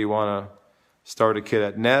 And whether you want to start a kid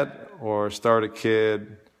at net or start a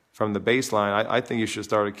kid from the baseline, I think you should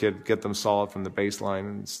start a kid, get them solid from the baseline,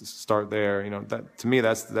 and start there. To me,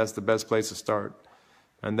 that's the best place to start.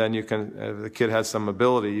 And then you can, if the kid has some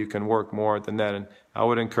ability, you can work more at the net. And I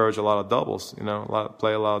would encourage a lot of doubles,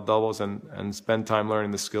 play a lot of doubles and spend time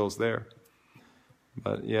learning the skills there.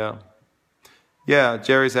 But yeah,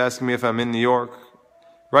 Jerry's asking me if I'm in New York.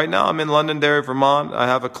 Right now I'm in Londonderry, Vermont. I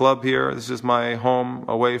have a club here. This is my home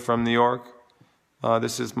away from New York.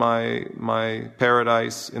 This is my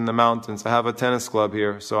paradise in the mountains. I have a tennis club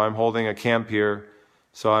here, so I'm holding a camp here.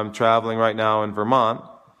 So I'm traveling right now in Vermont.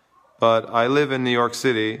 But I live in New York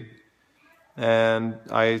City, and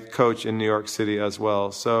I coach in New York City as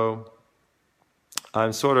well. So I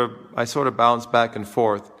sort of bounce back and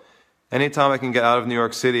forth. Anytime I can get out of New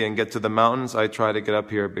York City and get to the mountains, I try to get up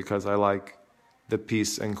here, because I like the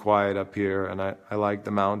peace and quiet up here, and I like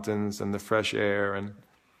the mountains and the fresh air, and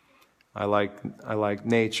I like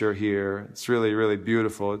nature here. It's really, really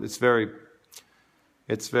beautiful. It's very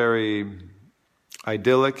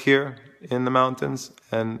idyllic here in the mountains.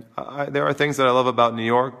 And there are things that I love about New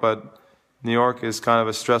York, but New York is kind of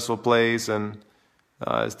a stressful place, and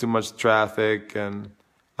it's too much traffic. And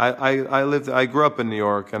I grew up in New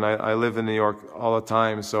York, and I live in New York all the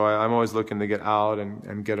time, so I'm always looking to get out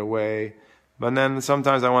and get away. But then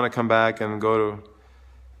sometimes I want to come back and go to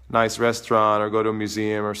a nice restaurant or go to a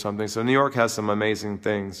museum or something. So New York has some amazing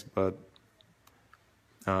things, but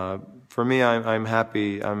for me, I'm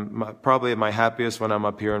happy. I'm probably at my happiest when I'm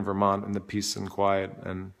up here in Vermont in the peace and quiet,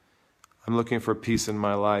 and I'm looking for peace in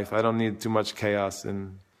my life. I don't need too much chaos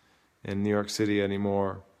in New York City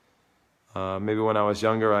anymore. Maybe when I was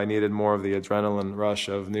younger, I needed more of the adrenaline rush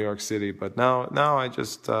of New York City, but now I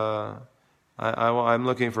just I'm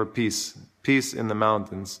looking for peace in the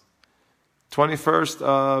mountains. 21st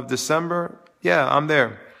of December, yeah, I'm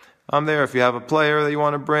there. I'm there if you have a player that you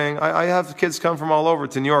want to bring. I have kids come from all over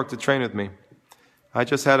to New York to train with me. I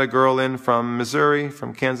just had a girl in from Missouri,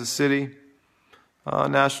 from Kansas City,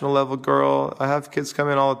 national level girl. I have kids come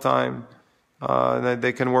in all the time.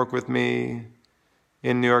 They can work with me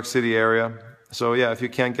in New York City area. So yeah, if you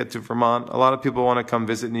can't get to Vermont, a lot of people want to come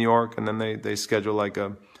visit New York, and then they schedule like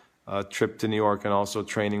a trip to New York and also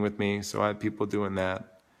training with me. So I have people doing that.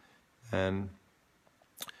 And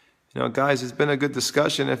guys, it's been a good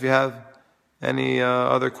discussion. If you have any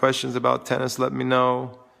other questions about tennis, let me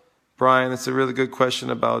know. Brian, it's a really good question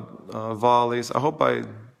about volleys. I hope I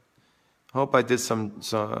did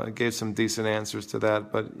gave some decent answers to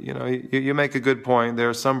that. But you make a good point. There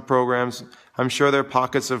are some programs. I'm sure there are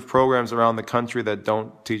pockets of programs around the country that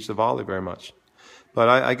don't teach the volley very much. But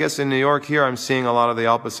I guess in New York here, I'm seeing a lot of the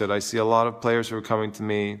opposite. I see a lot of players who are coming to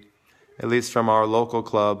me, at least from our local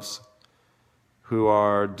clubs, who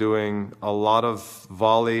are doing a lot of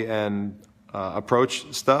volley and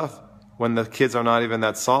approach stuff when the kids are not even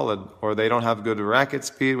that solid, or they don't have good racket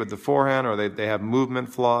speed with the forehand, or they have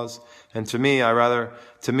movement flaws. And to me, I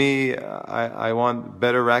want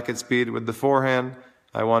better racket speed with the forehand.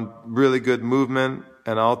 I want really good movement,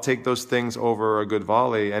 and I'll take those things over a good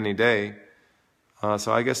volley any day.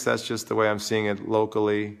 So I guess that's just the way I'm seeing it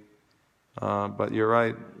locally. But you're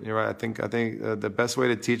right. I think the best way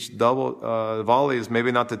to teach double volley is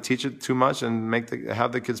maybe not to teach it too much and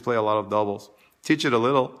have the kids play a lot of doubles. Teach it a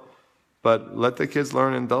little, but let the kids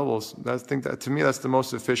learn in doubles. I think that, to me, that's the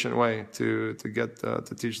most efficient way to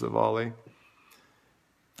teach the volley.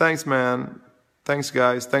 Thanks, man. Thanks,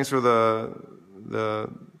 guys. Thanks for the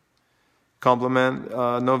compliment.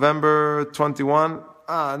 November 21.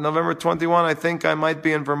 November 21. I think I might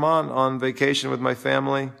be in Vermont on vacation with my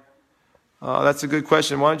family. That's a good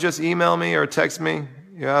question. Why don't you just email me or text me?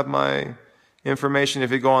 You have my information.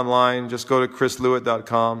 If you go online, just go to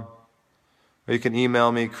chrislewit.com. Or you can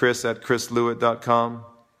email me, chris@chrislewit.com.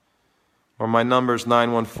 Or my number is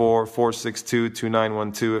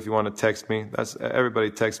 914-462-2912 if you want to text me. Everybody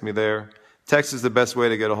text me there. Text is the best way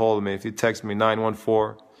to get a hold of me. If you text me,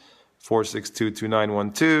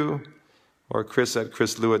 914-462-2912 or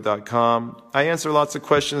chris@chrislewit.com. I answer lots of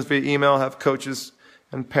questions via email. I have coaches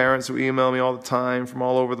and parents who email me all the time from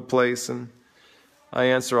all over the place, and I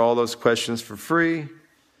answer all those questions for free,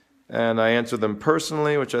 and I answer them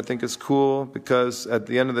personally, which I think is cool, because at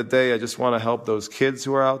the end of the day, I just want to help those kids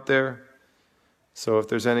who are out there. So if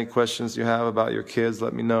there's any questions you have about your kids,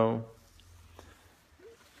 let me know.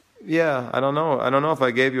 Yeah, I don't know if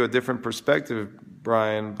I gave you a different perspective,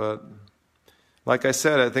 Brian, but like I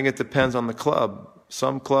said, I think it depends on the club.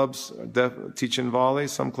 Some clubs are teaching volley,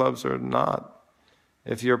 some clubs are not.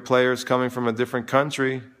 If your player's coming from a different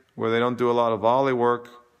country where they don't do a lot of volley work,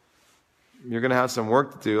 you're going to have some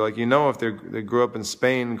work to do. Like, if they grew up in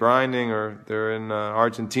Spain grinding, or they're in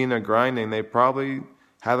Argentina grinding, they probably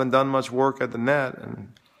haven't done much work at the net,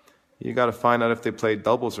 and you got to find out if they played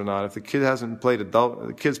doubles or not. If the kid hasn't played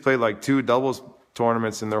the kid's played like 2 doubles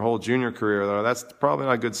tournaments in their whole junior career, though, that's probably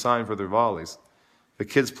not a good sign for their volleys. If the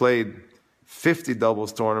kid's played 50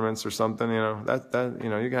 doubles tournaments or something, you're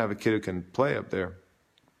going to have a kid who can play up there.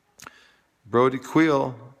 Brody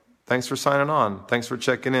Queel, thanks for signing on. Thanks for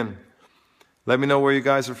checking in. Let me know where you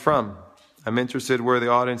guys are from. I'm interested where the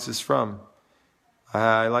audience is from.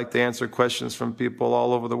 I like to answer questions from people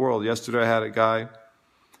all over the world. Yesterday I had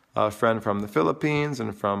a friend from the Philippines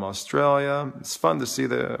and from Australia. It's fun to see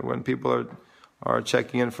when people are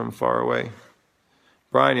checking in from far away.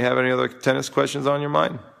 Brian, you have any other tennis questions on your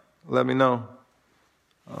mind? Let me know.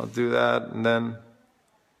 I'll do that, and then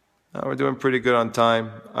we're doing pretty good on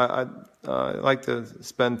time. I like to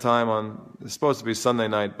spend time on, it's supposed to be Sunday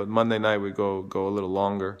night, but Monday night we go a little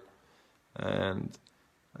longer, and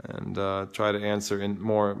try to answer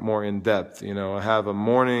more in depth. I have a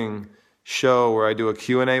morning show where I do a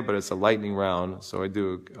Q&A, but it's a lightning round, so I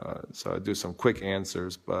do some quick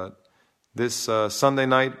answers. But this Sunday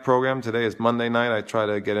night program, today is Monday night, I try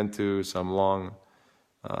to get into some long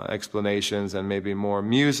explanations and maybe more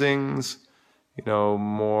musings,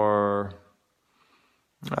 more,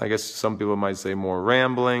 I guess some people might say more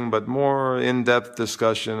rambling, but more in-depth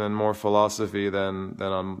discussion and more philosophy than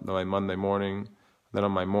on my Monday morning, than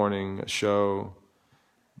on my morning show.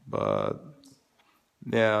 But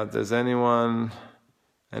yeah, does anyone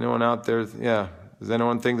out there, does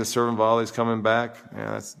anyone think the serve and volley is coming back?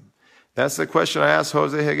 Yeah, that's the question I asked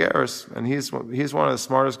Jose Higueras, and he's one of the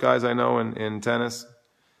smartest guys I know in tennis,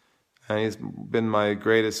 and he's been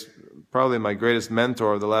probably my greatest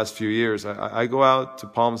mentor of the last few years. I go out to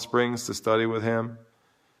Palm Springs to study with him,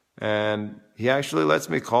 and he actually lets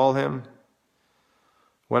me call him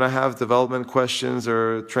when I have development questions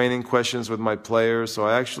or training questions with my players. So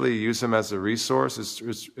I actually use him as a resource.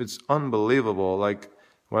 It's unbelievable. Like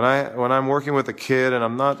when I'm working with a kid and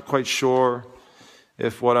I'm not quite sure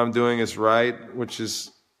if what I'm doing is right, which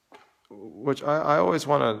I always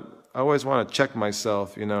want to check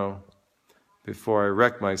myself, before I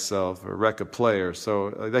wreck myself or wreck a player.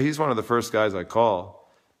 So he's one of the first guys I call.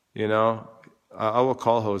 I will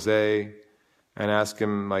call Jose and ask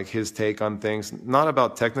him like his take on things, not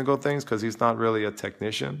about technical things because he's not really a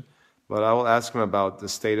technician, but I will ask him about the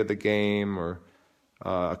state of the game or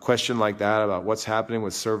a question like that about what's happening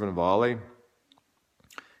with serve and volley.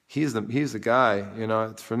 He's the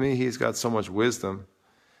guy. For me, he's got so much wisdom,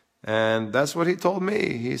 and that's what he told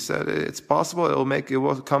me. He said it's possible it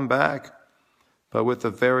will come back, but with a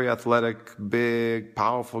very athletic, big,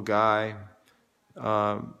 powerful guy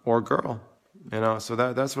or girl. So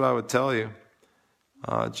that's what I would tell you.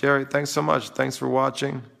 Jerry, thanks so much. Thanks for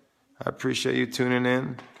watching. I appreciate you tuning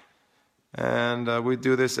in. And we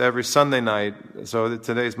do this every Sunday night. So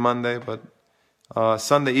today's Monday, but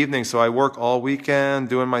Sunday evening. So I work all weekend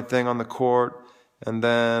doing my thing on the court. And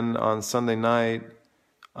then on Sunday night,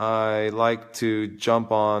 I like to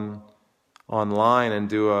jump online and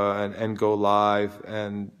do and go live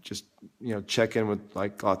and just check in with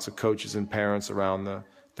like lots of coaches and parents around the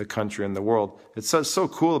country and the world. It's so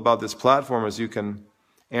cool about this platform is you can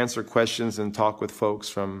answer questions and talk with folks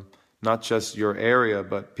from not just your area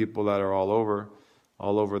but people that are all over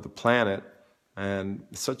the planet, and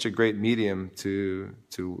it's such a great medium to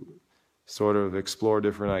sort of explore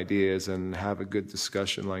different ideas and have a good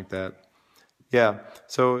discussion like that. Yeah,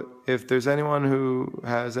 so if there's anyone who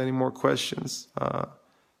has any more questions,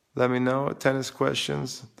 let me know. Tennis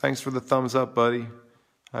questions. Thanks for the thumbs up, buddy.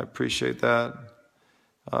 I appreciate that.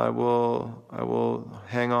 I will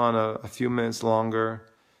hang on a few minutes longer.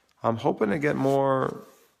 I'm hoping to get more,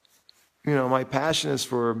 my passion is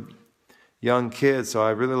for young kids, so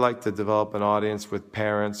I really like to develop an audience with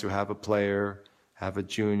parents who have a player, have a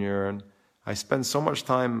junior, and I spend so much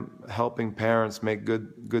time helping parents make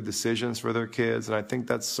good decisions for their kids, and I think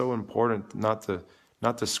that's so important not to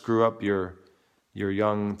screw up your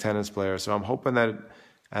young tennis player. So I'm hoping that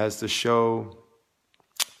as the show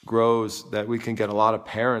grows, that we can get a lot of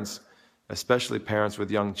parents, especially parents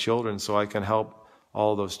with young children, so I can help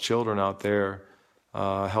all those children out there,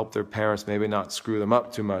 help their parents maybe not screw them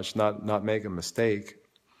up too much, not make a mistake.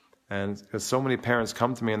 And because so many parents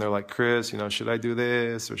come to me and they're like, Chris, should I do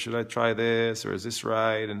this or should I try this or is this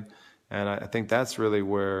right? And I think that's really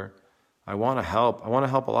where I want to help. I want to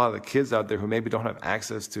help a lot of the kids out there who maybe don't have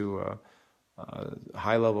access to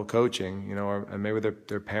high-level coaching, and maybe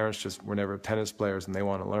their parents just were never tennis players and they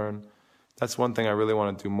want to learn. That's one thing I really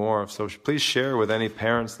want to do more of. So please share with any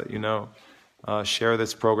parents that you know. Share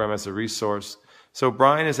this program as a resource. So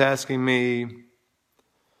Brian is asking me,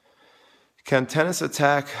 can tennis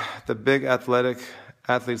attack the big athletes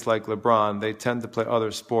like LeBron? They tend to play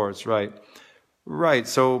other sports, right? Right.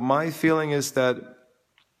 So my feeling is that,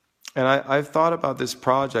 and I've thought about this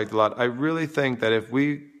project a lot. I really think that if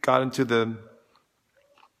we got into the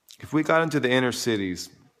inner cities,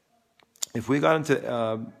 if we got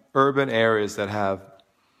into urban areas that have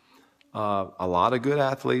a lot of good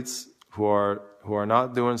athletes who are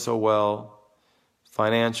not doing so well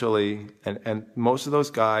financially, and most of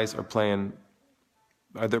those guys are playing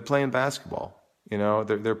basketball.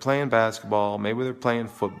 They're playing basketball, maybe they're playing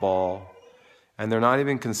football, and they're not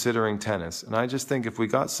even considering tennis. And I just think if we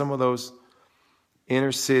got some of those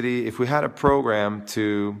inner city, if we had a program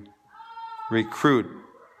to recruit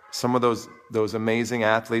some of those amazing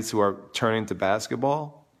athletes who are turning to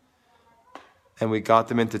basketball, and we got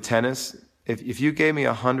them into tennis, if you gave me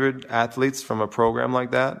 100 athletes from a program like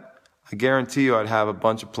that, I guarantee you I'd have a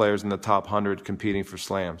bunch of players in the top 100 competing for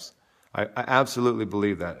slams. I absolutely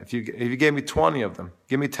believe that. If you gave me 20 of them,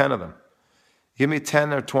 give me 10 of them. Give me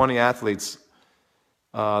 10 or 20 athletes,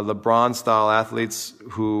 LeBron-style athletes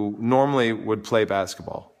who normally would play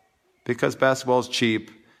basketball. Because basketball is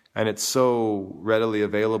cheap and it's so readily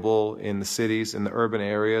available in the cities, in the urban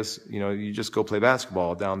areas, you just go play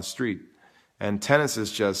basketball down the street. And tennis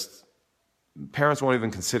is just, parents won't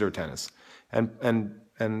even consider tennis. And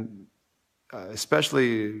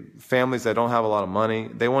especially families that don't have a lot of money,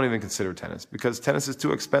 they won't even consider tennis because tennis is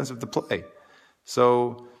too expensive to play.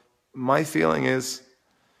 So my feeling is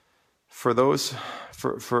there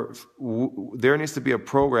needs to be a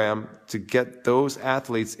program to get those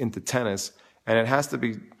athletes into tennis, and it has to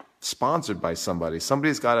be sponsored by somebody.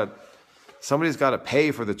 Somebody's got to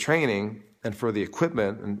pay for the training and for the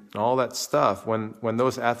equipment and all that stuff when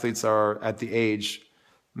those athletes are at the age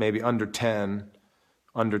maybe under 10,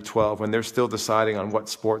 under 12, when they're still deciding on what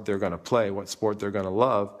sport they're going to play, what sport they're going to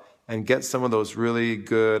love, and get some of those really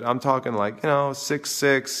good, I'm talking like,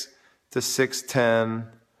 6'6" to 6'10",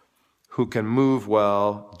 who can move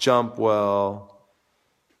well, jump well,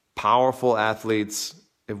 powerful athletes.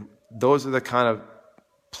 Those are the kind of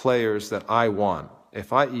players that I want.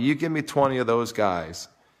 You give me 20 of those guys,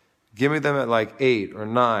 give me them at like 8 or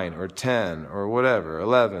 9 or 10 or whatever,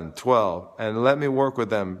 11, 12, and let me work with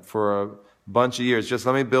them for a bunch of years. Just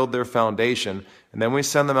let me build their foundation, and then we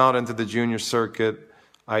send them out into the junior circuit,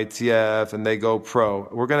 ITF, and they go pro.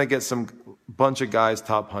 We're going to get some bunch of guys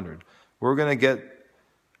top 100. We're going to get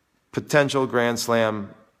potential Grand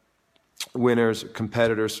Slam winners,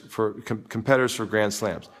 competitors for Grand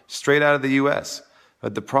Slams straight out of the U.S.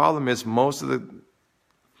 But the problem is most of the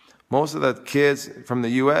kids from the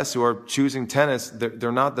U.S. who are choosing tennis,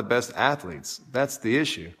 they're not the best athletes. That's the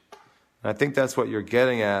issue. And I think that's what you're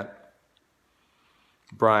getting at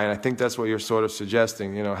Brian. I think that's what you're sort of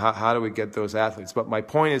suggesting. How do we get those athletes? But my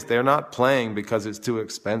point is, they're not playing because it's too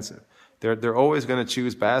expensive. They're always going to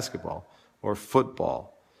choose basketball or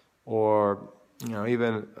football or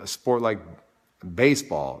even a sport like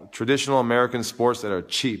baseball, traditional American sports that are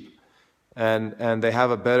cheap, and they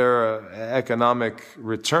have a better economic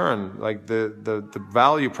return. Like the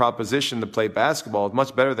value proposition to play basketball is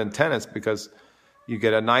much better than tennis because you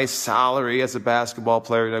get a nice salary as a basketball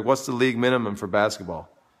player. Like, what's the league minimum for basketball?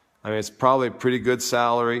 I mean, it's probably a pretty good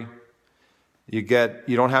salary. You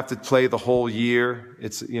don't have to play the whole year.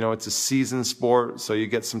 It's a season sport, so you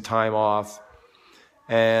get some time off,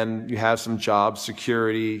 and you have some job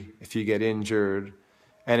security if you get injured.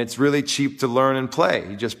 And it's really cheap to learn and play.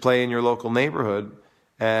 You just play in your local neighborhood,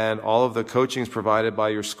 and all of the coaching is provided by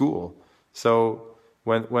your school. So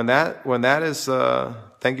when that is,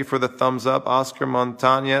 thank you for the thumbs up, Oscar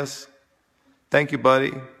Montañez. Thank you,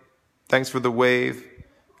 buddy. Thanks for the wave.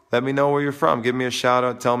 Let me know where you're from. Give me a shout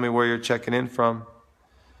out. Tell me where you're checking in from.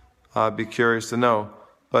 I'd be curious to know.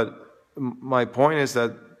 But my point is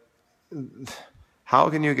that how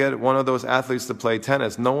can you get one of those athletes to play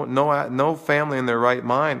tennis? No family in their right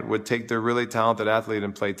mind would take their really talented athlete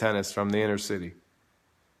and play tennis from the inner city.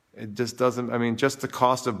 It just doesn't. I mean, just the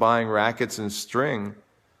cost of buying rackets and string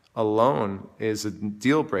alone is a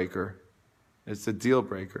deal breaker. It's a deal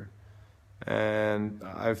breaker. And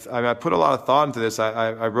I put a lot of thought into this.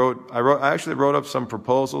 I actually wrote up some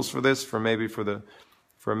proposals for this for maybe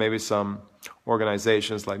some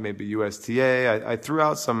organizations like maybe USTA. I threw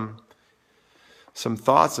out some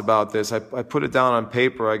thoughts about this. I put it down on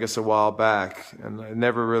paper, I guess, a while back, and I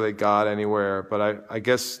never really got anywhere. But I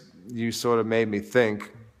guess you sort of made me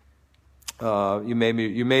think. You made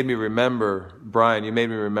me remember, Brian. You made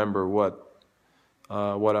me remember what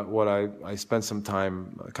I spent some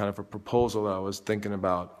time, kind of a proposal that I was thinking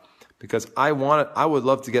about, because I would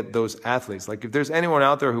love to get those athletes. Like, if there's anyone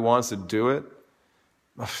out there who wants to do it,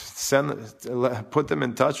 put them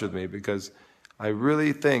in touch with me, because I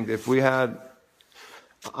really think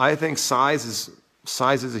I think size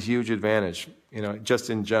is a huge advantage, just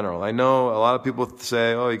in general. I know a lot of people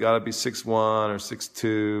say, oh, you got to be 6'1" or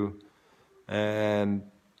 6'2", and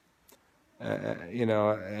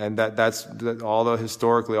and that's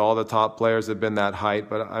historically all the top players have been that height,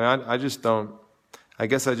 but I just don't. I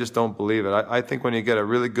guess I just don't believe it. I think when you get a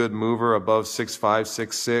really good mover above 6'5",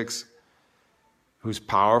 6'6", who's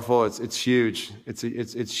powerful, it's huge.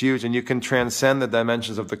 It's huge, and you can transcend the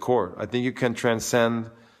dimensions of the court. I think you can transcend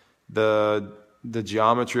the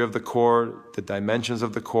geometry of the court, the dimensions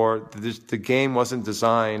of the court. The game wasn't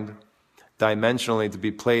designed dimensionally to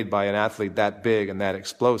be played by an athlete that big and that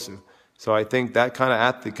explosive. So I think that kind of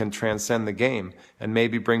athlete can transcend the game and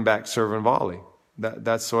maybe bring back serve and volley.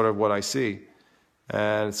 That's sort of what I see.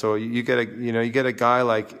 And so you get a guy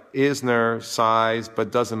like Isner, size,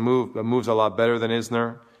 but doesn't move, but moves a lot better than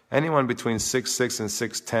Isner. Anyone between 6'6" and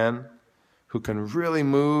 6'10", who can really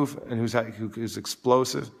move and who's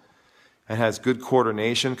explosive and has good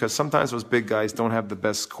coordination, because sometimes those big guys don't have the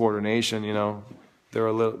best coordination. They're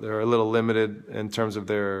a little limited in terms of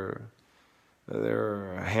their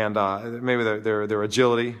hand-eye, maybe their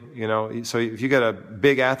agility. So if you get a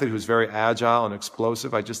big athlete who's very agile and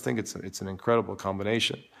explosive, I just think it's an incredible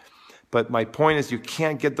combination. But my point is, you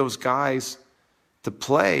can't get those guys to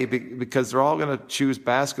play because they're all going to choose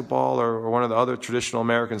basketball or one of the other traditional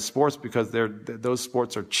American sports, because those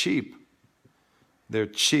sports are cheap. They're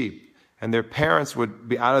cheap, and their parents would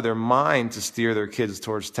be out of their mind to steer their kids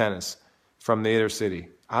towards tennis from the inner city.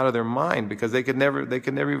 Out of their mind, because they could never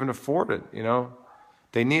even afford it.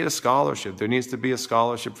 They need a scholarship. There needs to be a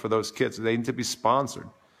scholarship for those kids. They need to be sponsored,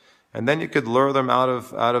 and then you could lure them out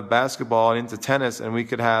of basketball and into tennis, and we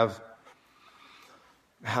could have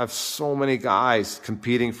so many guys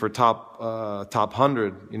competing for top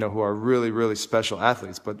 100, who are really, really special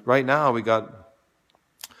athletes. But right now we got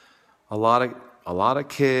a lot of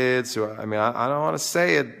kids who, I don't want to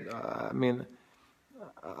say it.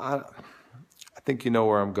 I think you know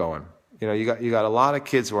where I'm going. You got a lot of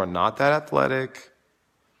kids who are not that athletic.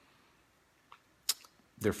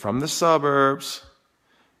 They're from the suburbs.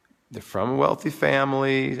 They're from a wealthy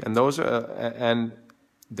family, and and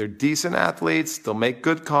they're decent athletes. They'll make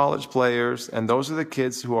good college players, and those are the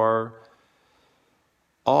kids who are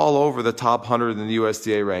all over the top 100 in the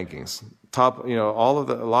USDA rankings.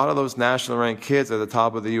 A lot of those national ranked kids at the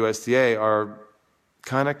top of the USDA are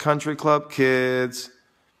kind of country club kids.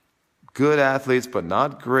 Good athletes, but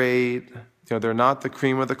not great. They're not the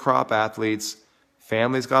cream of the crop athletes.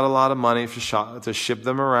 Families got a lot of money to ship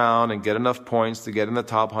them around and get enough points to get in the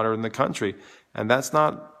top 100 in the country. And that's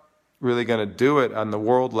not really going to do it on the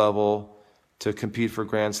world level to compete for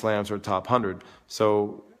Grand Slams or top 100.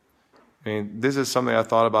 So, I mean, this is something I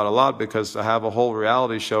thought about a lot because I have a whole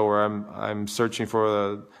reality show where I'm searching for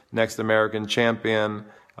the next American champion,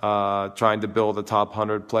 trying to build a top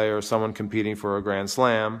 100 player, someone competing for a Grand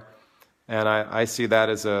Slam. And I see that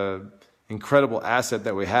as a incredible asset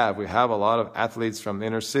that we have. We have a lot of athletes from the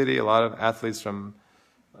inner city, a lot of athletes from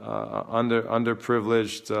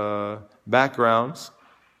underprivileged backgrounds,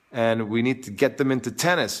 and we need to get them into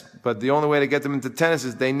tennis. But the only way to get them into tennis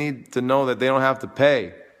is they need to know that they don't have to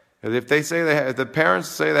pay. If they say if the parents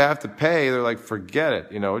say they have to pay, they're like, forget it.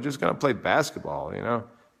 We're just going to play basketball.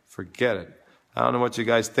 Forget it. I don't know what you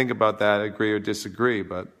guys think about that, agree or disagree,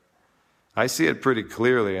 but I see it pretty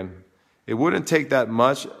clearly, and it wouldn't take that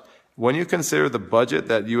much. When you consider the budget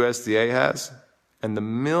that USDA has and the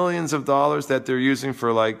millions of dollars that they're using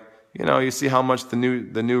for, you see how much the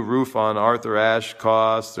new roof on Arthur Ashe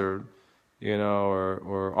costs, or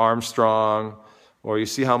Armstrong, or you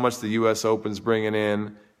see how much the U.S. Open's bringing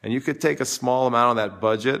in, and you could take a small amount of that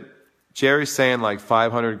budget. Jerry's saying like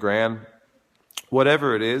 500 grand,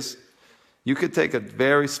 whatever it is. You could take a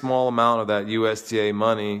very small amount of that USDA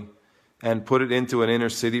money and put it into an inner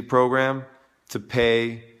city program to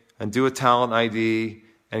pay and do a talent ID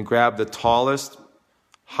and grab the tallest,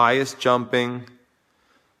 highest jumping,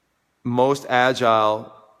 most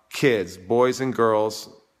agile kids, boys and girls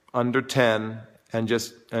under 10, and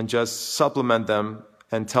just supplement them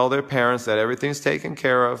and tell their parents that everything's taken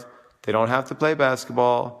care of. They don't have to play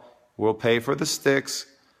basketball. We'll pay for the sticks.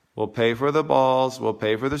 We'll pay for the balls. We'll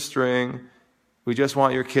pay for the string. We just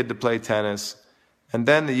want your kid to play tennis. And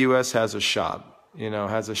then the U.S. has a shot,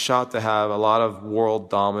 has a shot to have a lot of world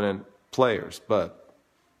dominant players. But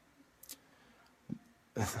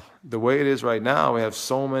the way it is right now, we have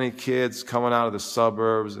so many kids coming out of the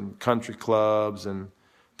suburbs and country clubs, and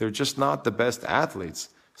they're just not the best athletes.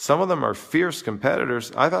 Some of them are fierce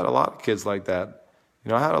competitors. I've had a lot of kids like that.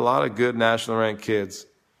 I had a lot of good national ranked kids.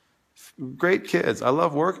 Great kids. I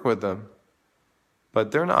love working with them.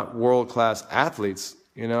 But they're not world-class athletes.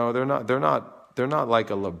 They're not like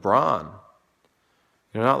a LeBron.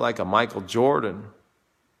 They're not like a Michael Jordan.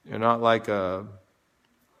 You're not like a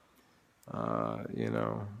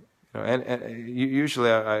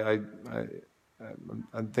usually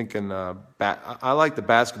I'm thinking I like the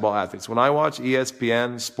basketball athletes. When I watch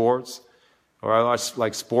ESPN Sports, or I watch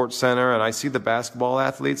like Sports Center, and I see the basketball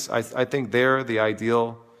athletes, I think they're the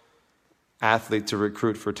ideal athlete to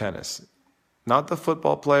recruit for tennis. Not the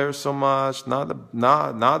football players so much, not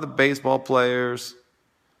the baseball players,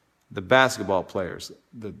 the basketball players,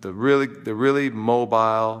 the really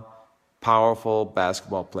mobile, powerful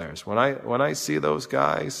basketball players. When I see those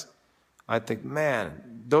guys, I think,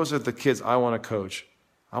 man, those are the kids I want to coach.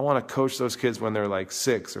 I want to coach those kids when they're like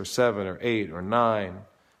 6 or 7 or 8 or 9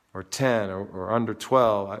 or 10 or under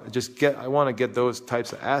 12. I want to get those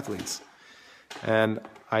types of athletes. And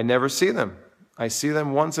I never see them. I see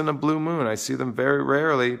them once in a blue moon. I see them very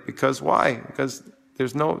rarely. Because why? Because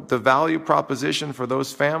the value proposition for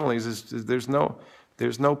those families is there's no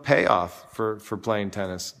payoff for playing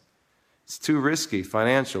tennis. It's too risky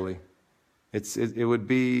financially. It would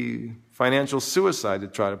be financial suicide to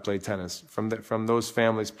try to play tennis from those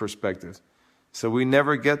families' perspective. So we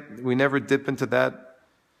never dip into that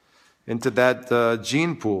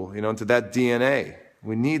gene pool, into that DNA.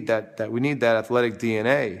 We need that athletic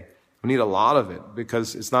DNA. We need a lot of it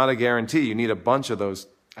because it's not a guarantee. You need a bunch of those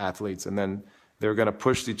athletes, and then they're going to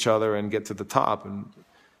push each other and get to the top. And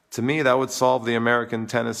to me, that would solve the American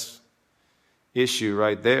tennis issue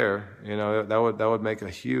right there. That would make a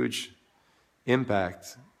huge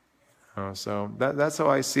impact. So that's how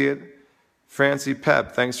I see it. Francie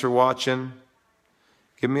Pep, thanks for watching.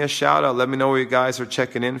 Give me a shout out. Let me know where you guys are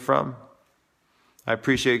checking in from. I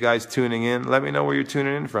appreciate you guys tuning in. Let me know where you're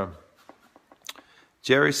tuning in from.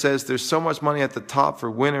 Jerry says there's so much money at the top for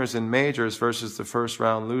winners in majors versus the first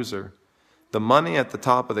round loser. The money at the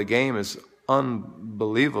top of the game is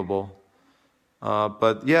unbelievable.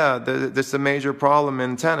 But yeah, this is a major problem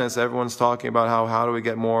in tennis. Everyone's talking about how do we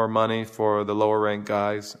get more money for the lower ranked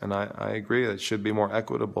guys, and I agree that it should be more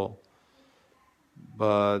equitable.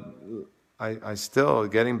 But I still,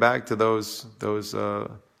 getting back to those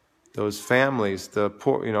families, the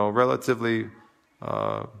poor, relatively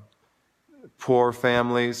poor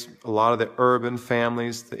families, a lot of the urban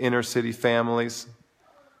families, the inner city families,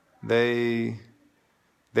 they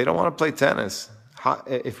don't want to play tennis.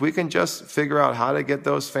 If we can just figure out how to get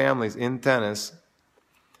those families in tennis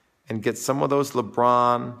and get some of those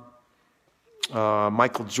LeBron,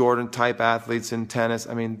 Michael Jordan type athletes in tennis,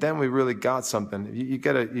 then we really got something. You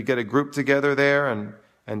get a group together there, and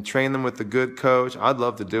and train them with a good coach, I'd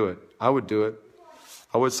love to do it. I would do it.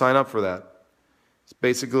 I would sign up for that. It's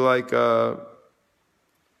basically like a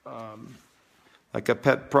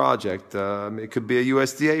pet project. It could be a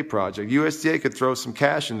USDA project. USDA could throw some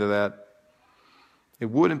cash into that. It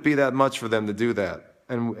wouldn't be that much for them to do that,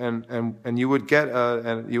 and you would get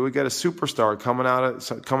a superstar coming out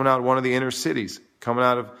of one of the inner cities, coming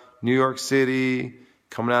out of New York City,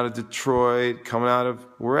 coming out of Detroit, coming out of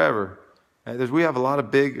wherever. We have a lot of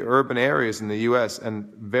big urban areas in the U.S.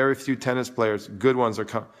 and very few tennis players, good ones,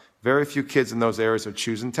 very few kids in those areas are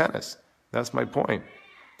choosing tennis. That's my point.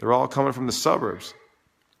 They're all coming from the suburbs.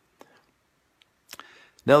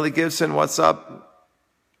 Nellie Gibson, what's up?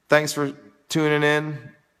 Thanks for tuning in.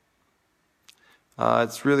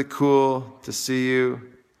 It's really cool to see you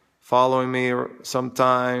following me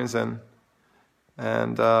sometimes. And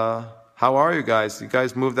how are you guys? You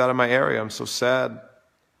guys moved out of my area. I'm so sad.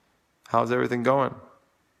 How's everything going?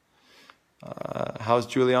 How's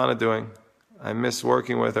Juliana doing? I miss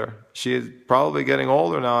working with her. She is probably getting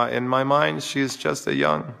older now. In my mind, she's just a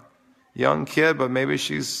young kid, but maybe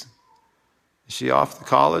is she off to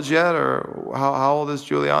college yet? Or how old is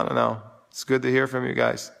Juliana now? It's good to hear from you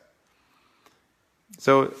guys.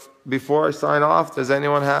 So before I sign off, does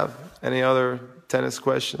anyone have any other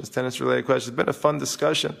tennis-related questions? It's been a fun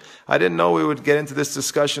discussion. I didn't know we would get into this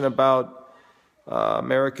discussion about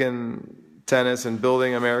American tennis and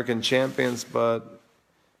building American champions, but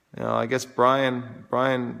I guess Brian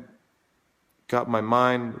got my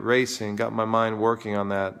mind racing, got my mind working on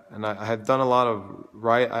that, and I have done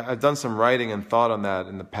I've done some writing and thought on that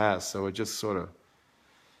in the past, so it just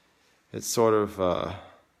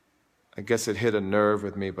I guess it hit a nerve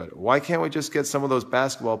with me. But why can't we just get some of those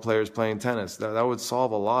basketball players playing tennis? That would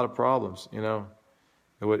solve a lot of problems, It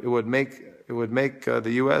would make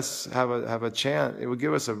the U.S. have a chance. It would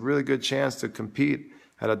give us a really good chance to compete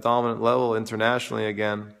at a dominant level internationally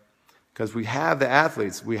again, because we have the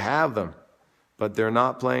athletes, we have them, but they're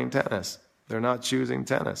not playing tennis. They're not choosing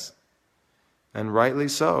tennis, and rightly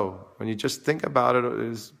so. When you just think about it,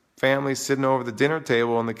 is family sitting over the dinner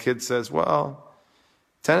table, and the kid says, "Well,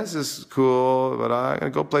 tennis is cool, but I'm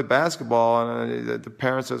gonna go play basketball," and the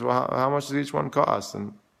parent says, "Well, how much does each one cost?"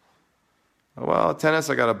 And well, tennis,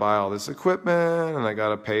 I got to buy all this equipment, and I got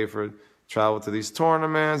to pay for travel to these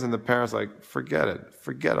tournaments. And the parents like, forget it.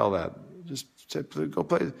 Forget all that. Just go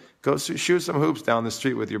play. Go shoot some hoops down the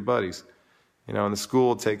street with your buddies. And the school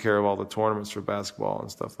will take care of all the tournaments for basketball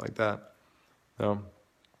and stuff like that. So,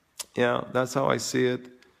 yeah, that's how I see it.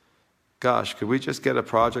 Gosh, could we just get a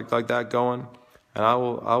project like that going? And I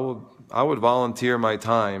would volunteer my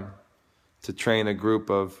time to train a group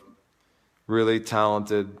of really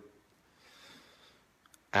talented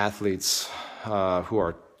athletes who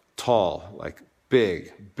are tall, like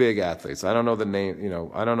big athletes. I don't know the name,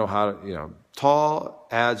 I don't know how to, tall,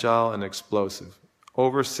 agile, and explosive.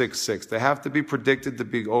 Over 6'6". They have to be predicted to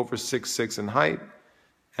be over 6'6" in height,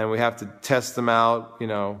 and we have to test them out,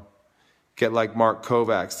 get like Mark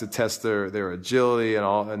Kovacs to test their agility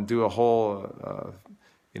and do a whole,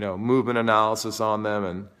 movement analysis on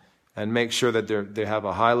them and make sure that they have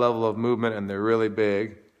a high level of movement and they're really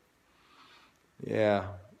big.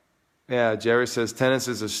 Yeah, Jerry says tennis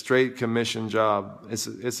is a straight commission job.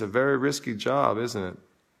 It's a very risky job, isn't it?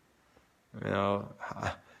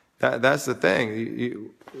 That's the thing.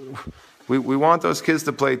 We want those kids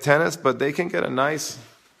to play tennis, but they can get a nice,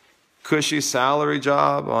 cushy salary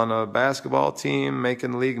job on a basketball team,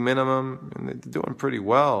 making league minimum, and they're doing pretty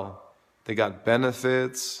well. They got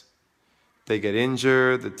benefits. They get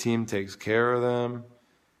injured. The team takes care of them.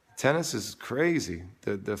 Tennis is crazy.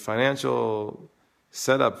 The financial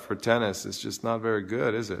setup for tennis is just not very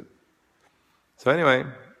good, is it? So anyway,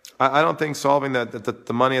 I don't think solving that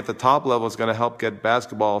the money at the top level is going to help get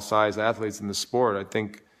basketball-sized athletes in the sport. I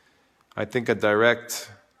think a direct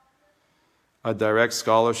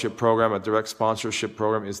scholarship program, a direct sponsorship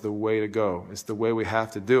program is the way to go. It's the way we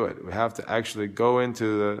have to do it. We have to actually go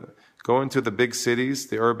into the big cities,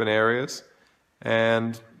 the urban areas,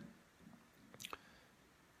 and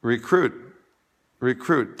recruit,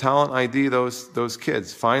 talent ID those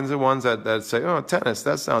kids. Find the ones that say, "Oh, tennis,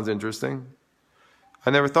 that sounds interesting. I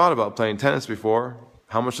never thought about playing tennis before.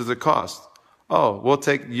 How much does it cost?" "Oh,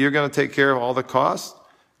 you're going to take care of all the costs?"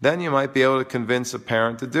 Then you might be able to convince a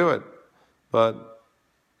parent to do it. But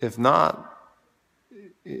if not,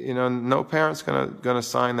 no parent's going to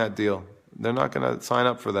sign that deal. They're not going to sign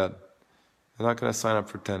up for that. They're not going to sign up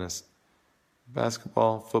for tennis.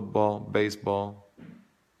 Basketball, football, baseball,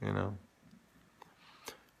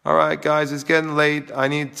 All right, guys, it's getting late. I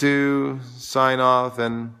need to sign off,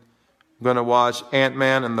 and I'm going to watch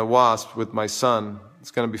Ant-Man and the Wasp with my son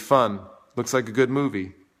It's going to be fun. Looks like a good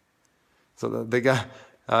movie. So they got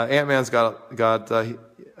Ant-Man's got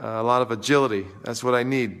a lot of agility. That's what I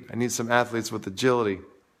need. I need some athletes with agility.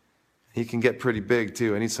 He can get pretty big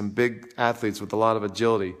too. I need some big athletes with a lot of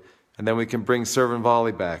agility, and then we can bring serve and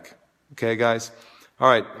volley back. Okay, guys. All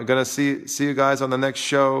right, I'm gonna see you guys on the next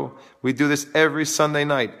show. We do this every Sunday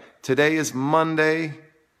night. Today is Monday.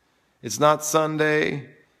 It's not Sunday.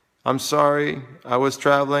 I'm sorry. I was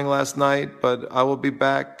traveling last night, but I will be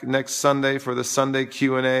back next Sunday for the Sunday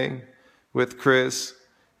Q&A with Chris.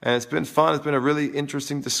 And it's been fun. It's been a really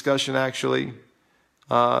interesting discussion, actually.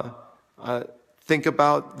 Think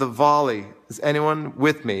about the volley. Is anyone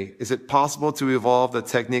with me? Is it possible to evolve the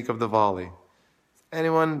technique of the volley?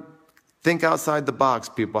 Anyone think outside the box,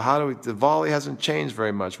 people? The volley hasn't changed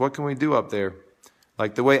very much. What can we do up there?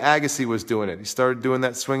 Like the way Agassi was doing it. He started doing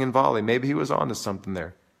that swing and volley. Maybe he was onto something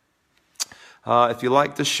there. If you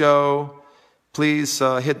like the show, please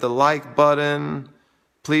hit the like button.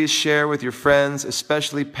 Please share with your friends,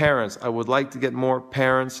 especially parents. I would like to get more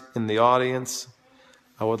parents in the audience.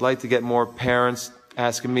 I would like to get more parents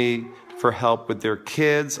asking me for help with their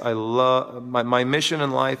kids. My mission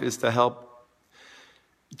in life is to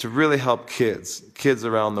really help kids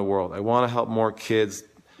around the world. I want to help more kids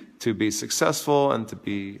to be successful and to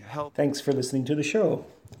be helped. Thanks for listening to the show.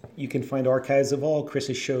 You can find archives of all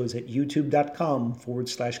Chris's shows at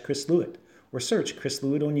youtube.com/Chris Lewit, or search Chris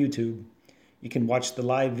Lewit on YouTube. You can watch the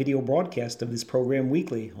live video broadcast of this program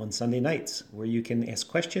weekly on Sunday nights, where you can ask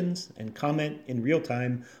questions and comment in real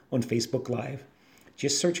time on Facebook Live.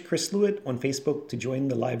 Just search Chris Lewit on Facebook to join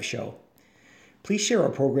the live show. Please share our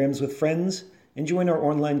programs with friends and join our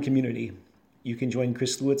online community. You can join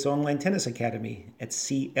Chris Lewit's online tennis academy at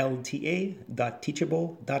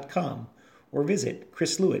clta.teachable.com or visit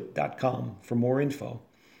chrislewit.com for more info.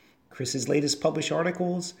 Chris's latest published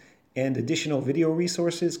articles and additional video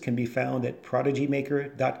resources can be found at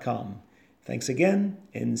prodigymaker.com. Thanks again,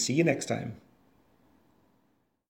 and see you next time.